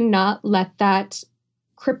how do you not let that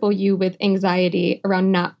cripple you with anxiety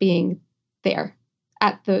around not being there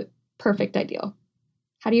at the perfect ideal?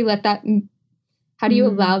 How do you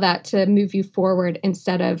allow that to move you forward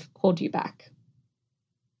instead of hold you back?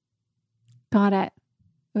 Got it.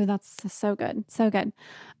 Oh, that's so good. So good.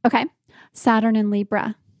 Okay. Saturn and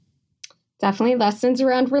Libra. Definitely lessons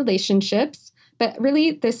around relationships, but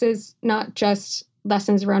really this is not just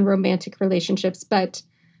lessons around romantic relationships, but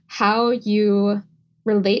how you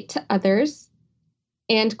relate to others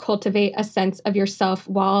and cultivate a sense of yourself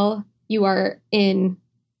while you are in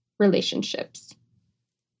relationships.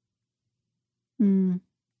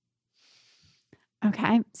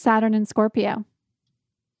 Okay. Saturn and Scorpio.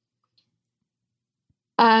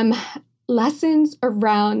 Lessons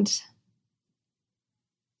around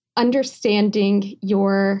understanding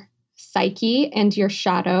your psyche and your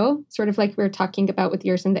shadow, sort of like we were talking about with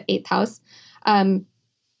yours in the 8th house, and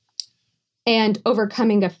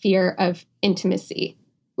overcoming a fear of intimacy,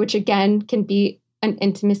 which again can be an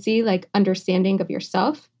intimacy like understanding of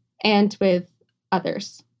yourself and with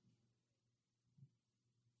others.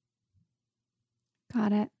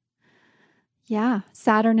 Got it. Yeah.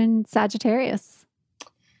 Saturn and Sagittarius.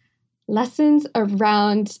 Lessons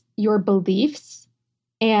around your beliefs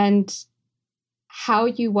and how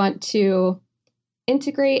you want to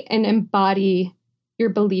integrate and embody your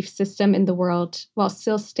belief system in the world while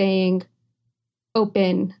still staying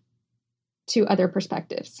open to other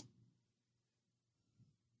perspectives.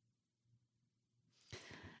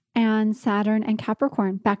 And Saturn and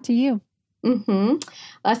Capricorn. Back to you.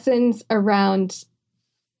 Lessons around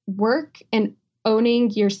work and owning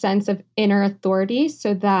your sense of inner authority,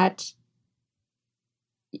 so that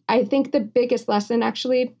I think the biggest lesson,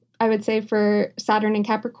 actually, I would say for Saturn and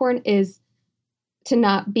Capricorn is to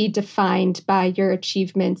not be defined by your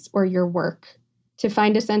achievements or your work, to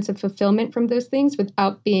find a sense of fulfillment from those things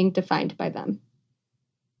without being defined by them.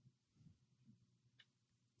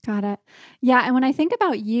 Got it. Yeah. And when I think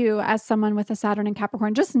about you as someone with a Saturn and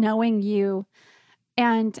Capricorn, just knowing you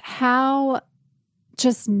and how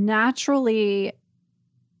just naturally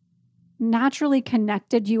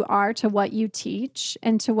connected you are to what you teach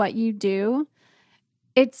and to what you do,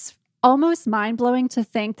 it's almost mind-blowing to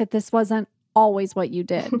think that this wasn't always what you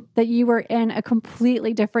did, that you were in a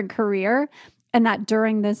completely different career, and that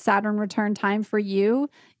during this Saturn return time for you,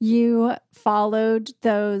 you followed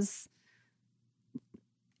those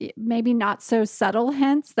maybe not so subtle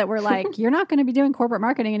hints that were like, you're not going to be doing corporate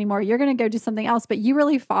marketing anymore. You're going to go do something else, but you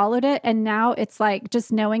really followed it. And now it's like,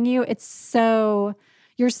 just knowing you,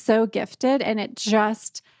 you're so gifted, and it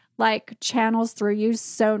just like channels through you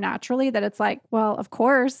so naturally that it's like, well, of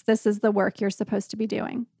course, this is the work you're supposed to be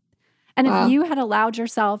doing. And If you had allowed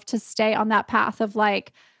yourself to stay on that path of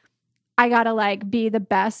like, I got to like be the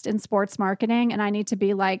best in sports marketing, and I need to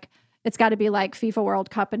be like, it's got to be like FIFA World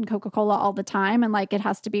Cup and Coca-Cola all the time. And like, it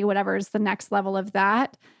has to be whatever is the next level of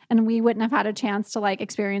that. And we wouldn't have had a chance to like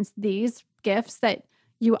experience these gifts that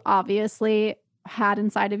you obviously had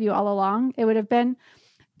inside of you all along. That would have been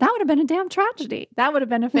a damn tragedy. That would have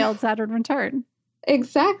been a failed Saturn return.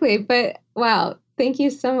 Exactly. But wow, thank you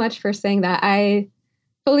so much for saying that. I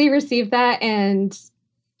fully received that. And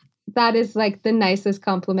that is like the nicest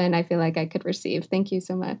compliment I feel like I could receive. Thank you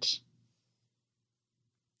so much.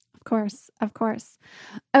 Of course.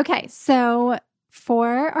 Okay, so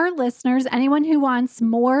for our listeners, anyone who wants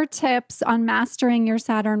more tips on mastering your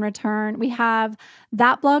Saturn return, we have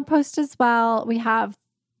that blog post as well. We have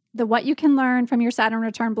the What You Can Learn from Your Saturn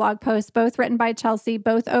Return blog post, both written by Chelsea,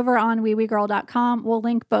 both over on weewegirl.com. We'll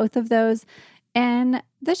link both of those in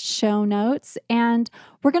the show notes. And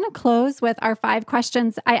we're going to close with our 5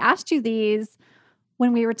 questions. I asked you these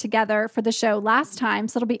when we were together for the show last time,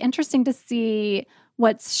 so it'll be interesting to see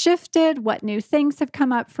what's shifted, what new things have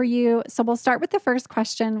come up for you. So we'll start with the first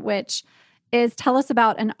question, which is, tell us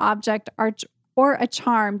about an object or a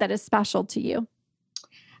charm that is special to you.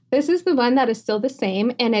 This is the one that is still the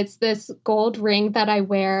same, and it's this gold ring that I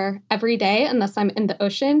wear every day unless I'm in the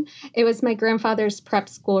ocean. It was my grandfather's prep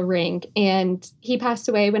school ring, and he passed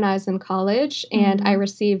away when I was in college, and I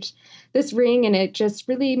received this ring, and it just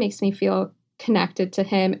really makes me feel connected to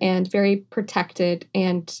him and very protected,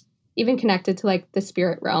 and even connected to like the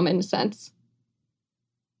spirit realm in a sense.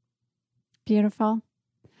 Beautiful.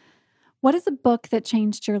 What is a book that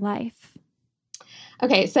changed your life?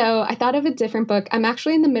 Okay, so I thought of a different book. I'm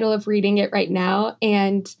actually in the middle of reading it right now,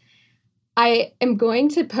 and I am going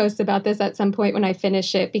to post about this at some point when I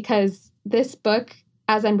finish it, because this book,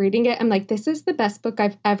 as I'm reading it, I'm like, this is the best book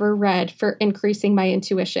I've ever read for increasing my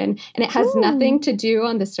intuition. And it has nothing to do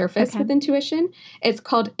on the surface with intuition. It's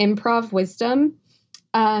called Improv Wisdom.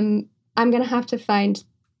 I'm going to have to find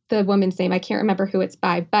the woman's name. I can't remember who it's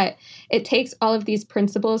by, but it takes all of these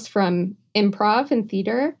principles from improv and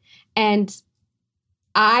theater, and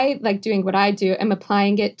I like doing what I do. I'm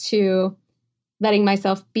applying it to letting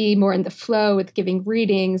myself be more in the flow with giving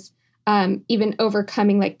readings, even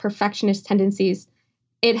overcoming like perfectionist tendencies.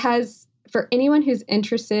 It has, for anyone who's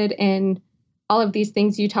interested in all of these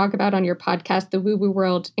things you talk about on your podcast, the woo-woo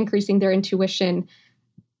world, increasing their intuition.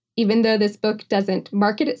 Even though this book doesn't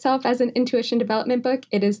market itself as an intuition development book,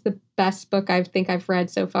 it is the best book I think I've read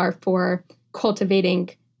so far for cultivating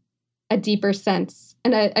a deeper sense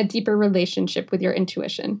and a deeper relationship with your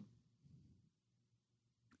intuition.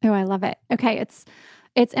 Oh, I love it. Okay, it's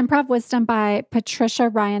Improv Wisdom by Patricia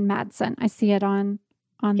Ryan Madsen. I see it on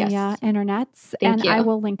Yes. the internets, Thank you. I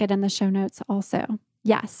will link it in the show notes also.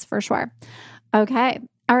 Yes, for sure. Okay.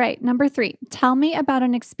 All right. Number 3, tell me about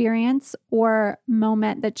an experience or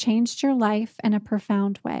moment that changed your life in a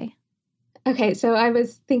profound way. Okay, so I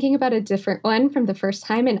was thinking about a different one from the first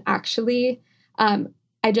time, and actually,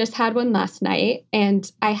 I just had one last night, and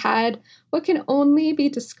I had what can only be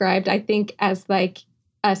described, I think, as like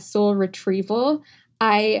a soul retrieval.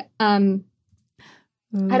 I don't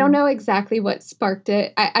know exactly what sparked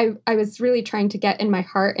it. I was really trying to get in my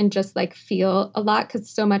heart and just like feel a lot, because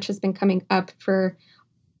so much has been coming up for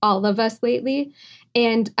all of us lately.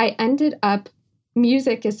 And I ended up,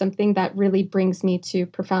 music is something that really brings me to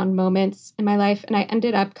profound moments in my life. And I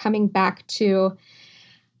ended up coming back to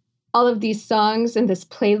all of these songs and this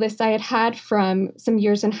playlist I had from some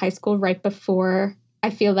years in high school right before I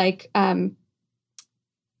feel like a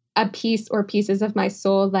piece or pieces of my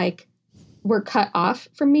soul like were cut off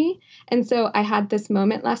from me. And so I had this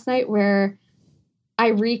moment last night where I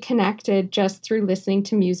reconnected just through listening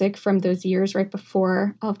to music from those years right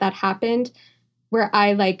before all of that happened, where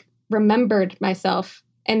I like remembered myself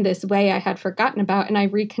in this way I had forgotten about. And I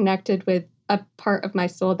reconnected with a part of my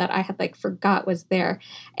soul that I had like forgot was there.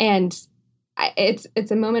 And it's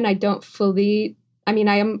a moment I don't fully, I mean,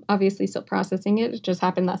 I am obviously still processing it. It just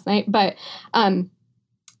happened last night, but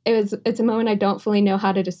it's a moment I don't fully know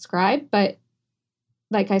how to describe, but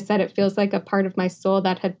like I said, it feels like a part of my soul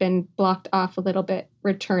that had been blocked off a little bit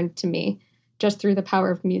returned to me just through the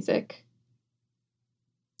power of music.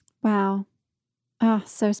 Wow. Oh,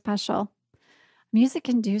 so special. Music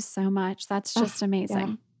can do so much. That's just amazing.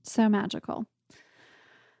 Yeah. So magical.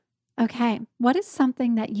 Okay. What is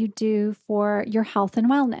something that you do for your health and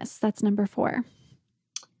wellness? That's number 4.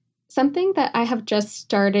 Something that I have just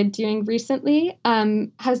started doing recently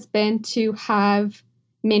has been to have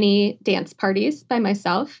mini dance parties by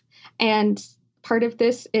myself. And part of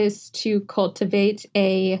this is to cultivate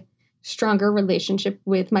a stronger relationship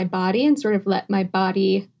with my body and sort of let my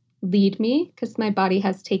body lead me, because my body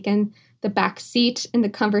has taken the back seat in the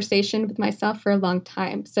conversation with myself for a long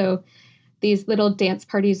time. So these little dance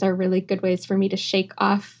parties are really good ways for me to shake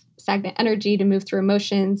off stagnant energy, to move through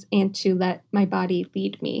emotions, and to let my body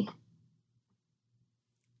lead me.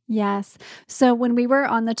 Yes. So when we were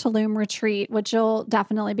on the Tulum retreat, which you'll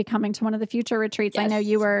definitely be coming to one of the future retreats, I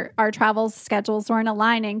know our travel schedules weren't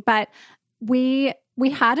aligning, but we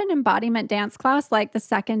had an embodiment dance class like the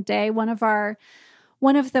second day. One of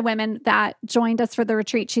the women that joined us for the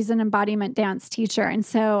retreat, she's an embodiment dance teacher. And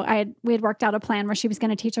so we had worked out a plan where she was going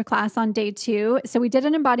to teach a class on day 2. So we did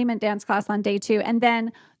an embodiment dance class on day 2. And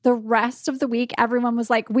then the rest of the week, everyone was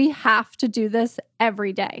like, we have to do this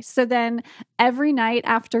every day. So then every night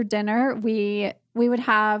after dinner, we would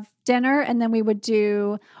have dinner, and then we would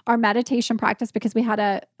do our meditation practice, because we had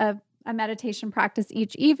a meditation practice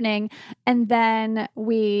each evening. And then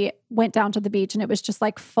we went down to the beach, and it was just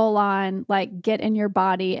like full on, like get in your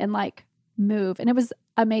body and like move. And it was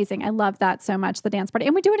amazing. I love that so much, the dance party.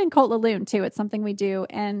 And we do it in Côte Lejeune too. It's something we do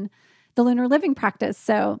in the lunar living practice.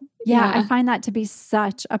 So yeah, I find that to be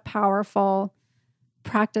such a powerful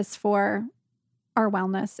practice for our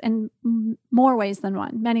wellness in more ways than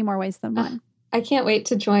one, many more ways than one. I can't wait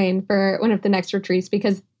to join for one of the next retreats,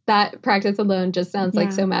 because that practice alone just sounds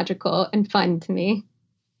like so magical and fun to me.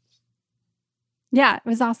 Yeah, it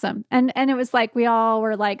was awesome. And it was like, we all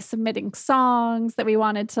were like submitting songs that we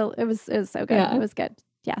wanted to, it was so good. Yeah. It was good.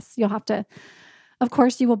 Yes. You'll have to, of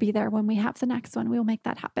course you will be there when we have the next one. We will make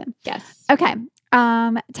that happen. Yes. Okay.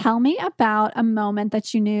 Tell me about a moment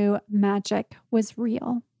that you knew magic was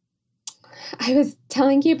real. I was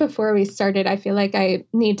telling you before we started, I feel like I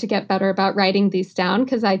need to get better about writing these down,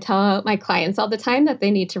 because I tell my clients all the time that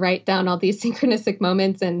they need to write down all these synchronistic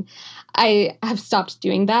moments. And I have stopped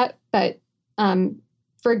doing that, but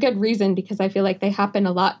for a good reason, because I feel like they happen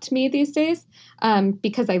a lot to me these days,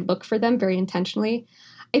 because I look for them very intentionally.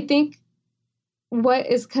 I think what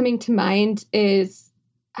is coming to mind is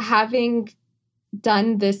having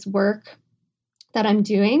done this work that I'm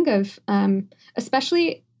doing of,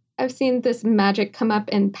 especially I've seen this magic come up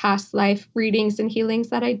in past life readings and healings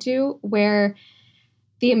that I do, where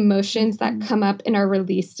the emotions that come up and are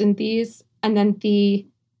released in these, and then the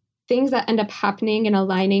things that end up happening and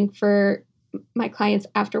aligning for my clients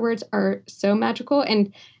afterwards are so magical,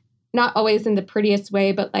 and not always in the prettiest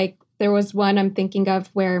way, but like there was one I'm thinking of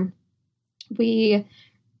where we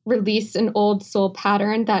released an old soul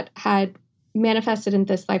pattern that had manifested in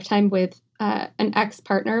this lifetime with an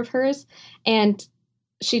ex-partner of hers. And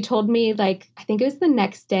she told me, like, I think it was the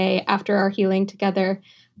next day after our healing together,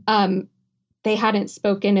 they hadn't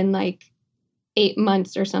spoken in like 8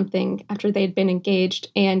 months or something after they'd been engaged.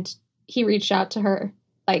 And he reached out to her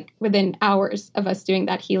like within hours of us doing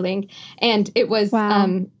that healing. And it was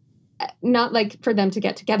not like for them to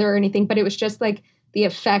get together or anything, but it was just like the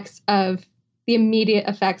immediate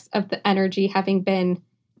effects of the energy having been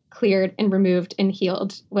cleared and removed and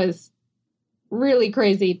healed was really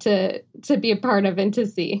crazy to be a part of and to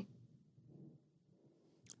see.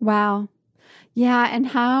 Wow. Yeah. And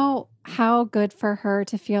how good for her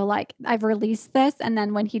to feel like I've released this. And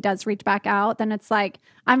then when he does reach back out, then it's like,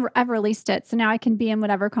 I've released it. So now I can be in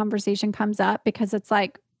whatever conversation comes up, because it's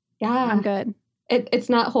like, I'm good. It's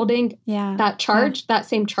not holding that charge, that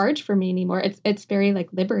same charge for me anymore. It's very like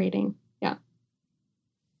liberating. Yeah.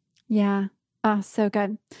 Yeah. Oh, so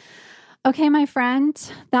good. Okay, my friend,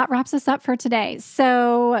 that wraps us up for today.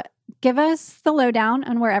 So give us the lowdown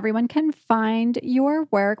on where everyone can find your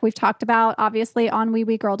work. We've talked about, obviously, on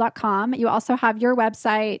weewegirl.com. You also have your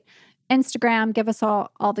website, Instagram. Give us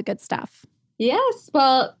all the good stuff. Yes.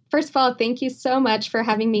 Well, first of all, thank you so much for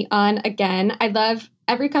having me on again. I love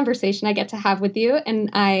every conversation I get to have with you.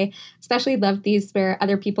 And I especially love these where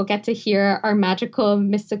other people get to hear our magical,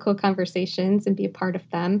 mystical conversations and be a part of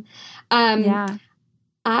them.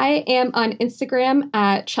 I am on Instagram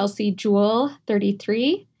at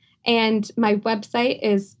ChelseaJewel33, and my website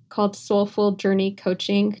is called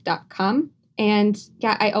soulfuljourneycoaching.com. And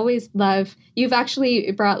yeah, I always love, you've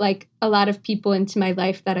actually brought like a lot of people into my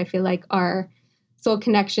life that I feel like are soul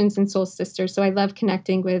connections and soul sisters. So I love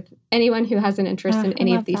connecting with anyone who has an interest in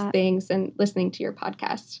any of these things and listening to your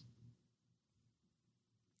podcast.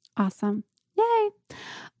 Awesome. Yay.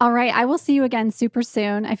 All right. I will see you again super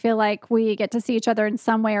soon. I feel like we get to see each other in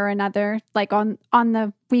some way or another, like on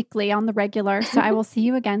the weekly, on the regular. So I will see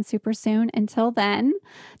you again super soon. Until then,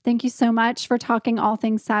 thank you so much for talking all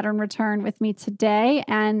things Saturn return with me today.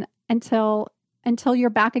 And until you're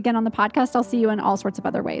back again on the podcast, I'll see you in all sorts of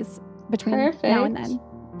other ways between now and then.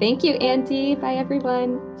 Thank you, Andy. Bye,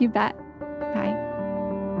 everyone. You bet. Bye.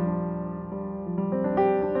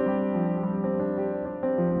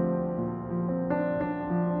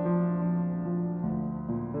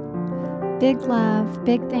 Big love,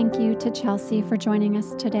 big thank you to Chelsea for joining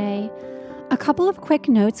us today. A couple of quick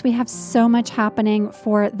notes. We have so much happening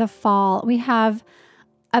for the fall. We have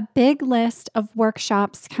a big list of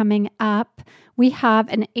workshops coming up. We have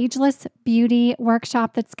an Ageless Beauty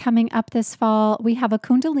workshop that's coming up this fall. We have a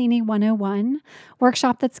Kundalini 101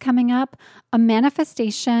 workshop that's coming up, a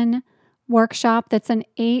manifestation workshop that's an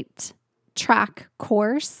 8-track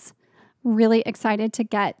course. Really excited to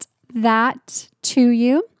get that to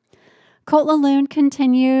you. Kotla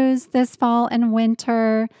continues this fall and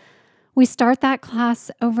winter. We start that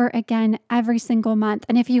class over again every single month.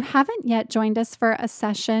 And if you haven't yet joined us for a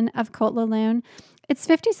session of Kotla, it's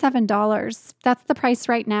 $57. That's the price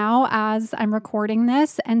right now as I'm recording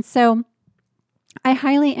this. And so I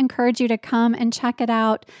highly encourage you to come and check it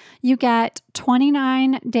out. You get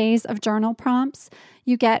 29 days of journal prompts.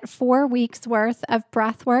 You get 4 weeks worth of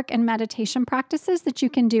breath work and meditation practices that you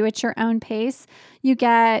can do at your own pace. You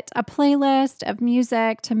get a playlist of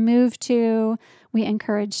music to move to. We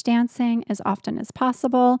encourage dancing as often as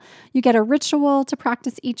possible. You get a ritual to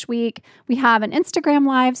practice each week. We have an Instagram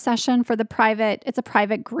live session for it's a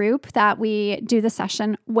private group that we do the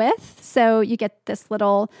session with. So you get this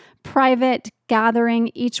little private gathering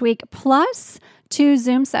each week, plus 2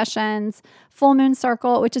 Zoom sessions, full moon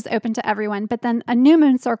circle, which is open to everyone, but then a new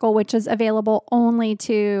moon circle, which is available only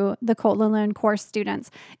to the Kotla course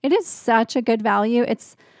students. It is such a good value.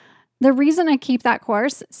 It's the reason I keep that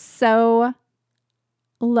course so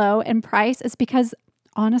low in price is because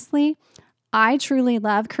honestly, I truly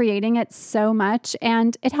love creating it so much,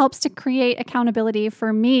 and it helps to create accountability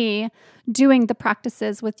for me doing the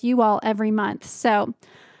practices with you all every month. So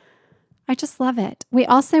I just love it. We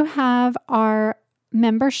also have our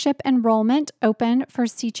membership enrollment open for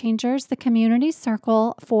Sea Changers, the community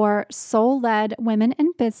circle for soul-led women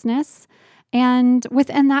in business. And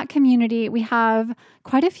within that community, we have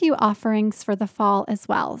quite a few offerings for the fall as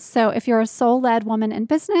well. So if you're a soul-led woman in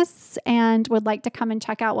business and would like to come and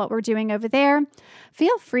check out what we're doing over there,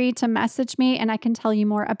 feel free to message me and I can tell you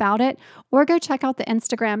more about it, or go check out the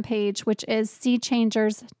Instagram page, which is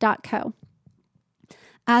seachangers.co.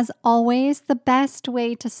 As always, the best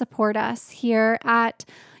way to support us here at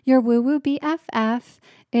Your Woo Woo BFF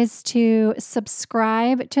is to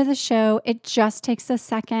subscribe to the show. It just takes a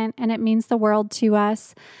second and it means the world to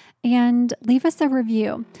us. And leave us a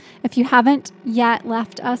review. If you haven't yet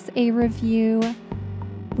left us a review,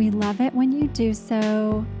 we love it when you do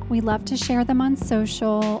so. We love to share them on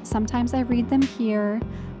social. Sometimes I read them here.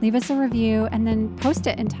 Leave us a review and then post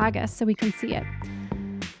it and tag us so we can see it.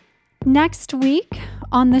 Next week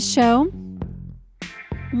on the show,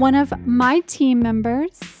 one of my team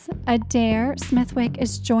members, Adair Smithwick,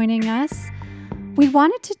 is joining us. We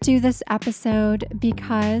wanted to do this episode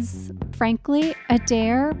because, frankly,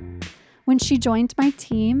 Adair, when she joined my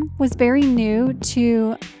team, was very new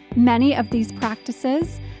to many of these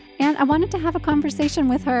practices. And I wanted to have a conversation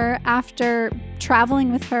with her after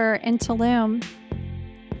traveling with her in Tulum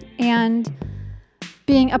and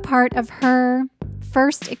being a part of her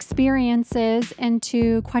first experiences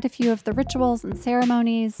into quite a few of the rituals and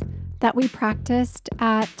ceremonies that we practiced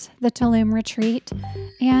at the Tulum retreat.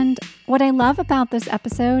 And what I love about this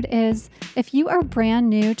episode is if you are brand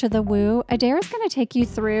new to the woo, Adair is going to take you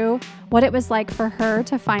through what it was like for her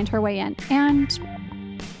to find her way in. And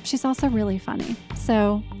she's also really funny.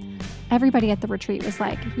 So everybody at the retreat was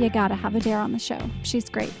like, you got to have Adair on the show. She's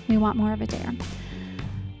great. We want more of Adair.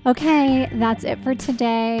 Okay, that's it for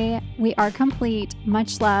today. We are complete.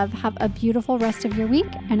 Much love. Have a beautiful rest of your week,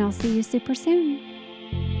 and I'll see you super soon.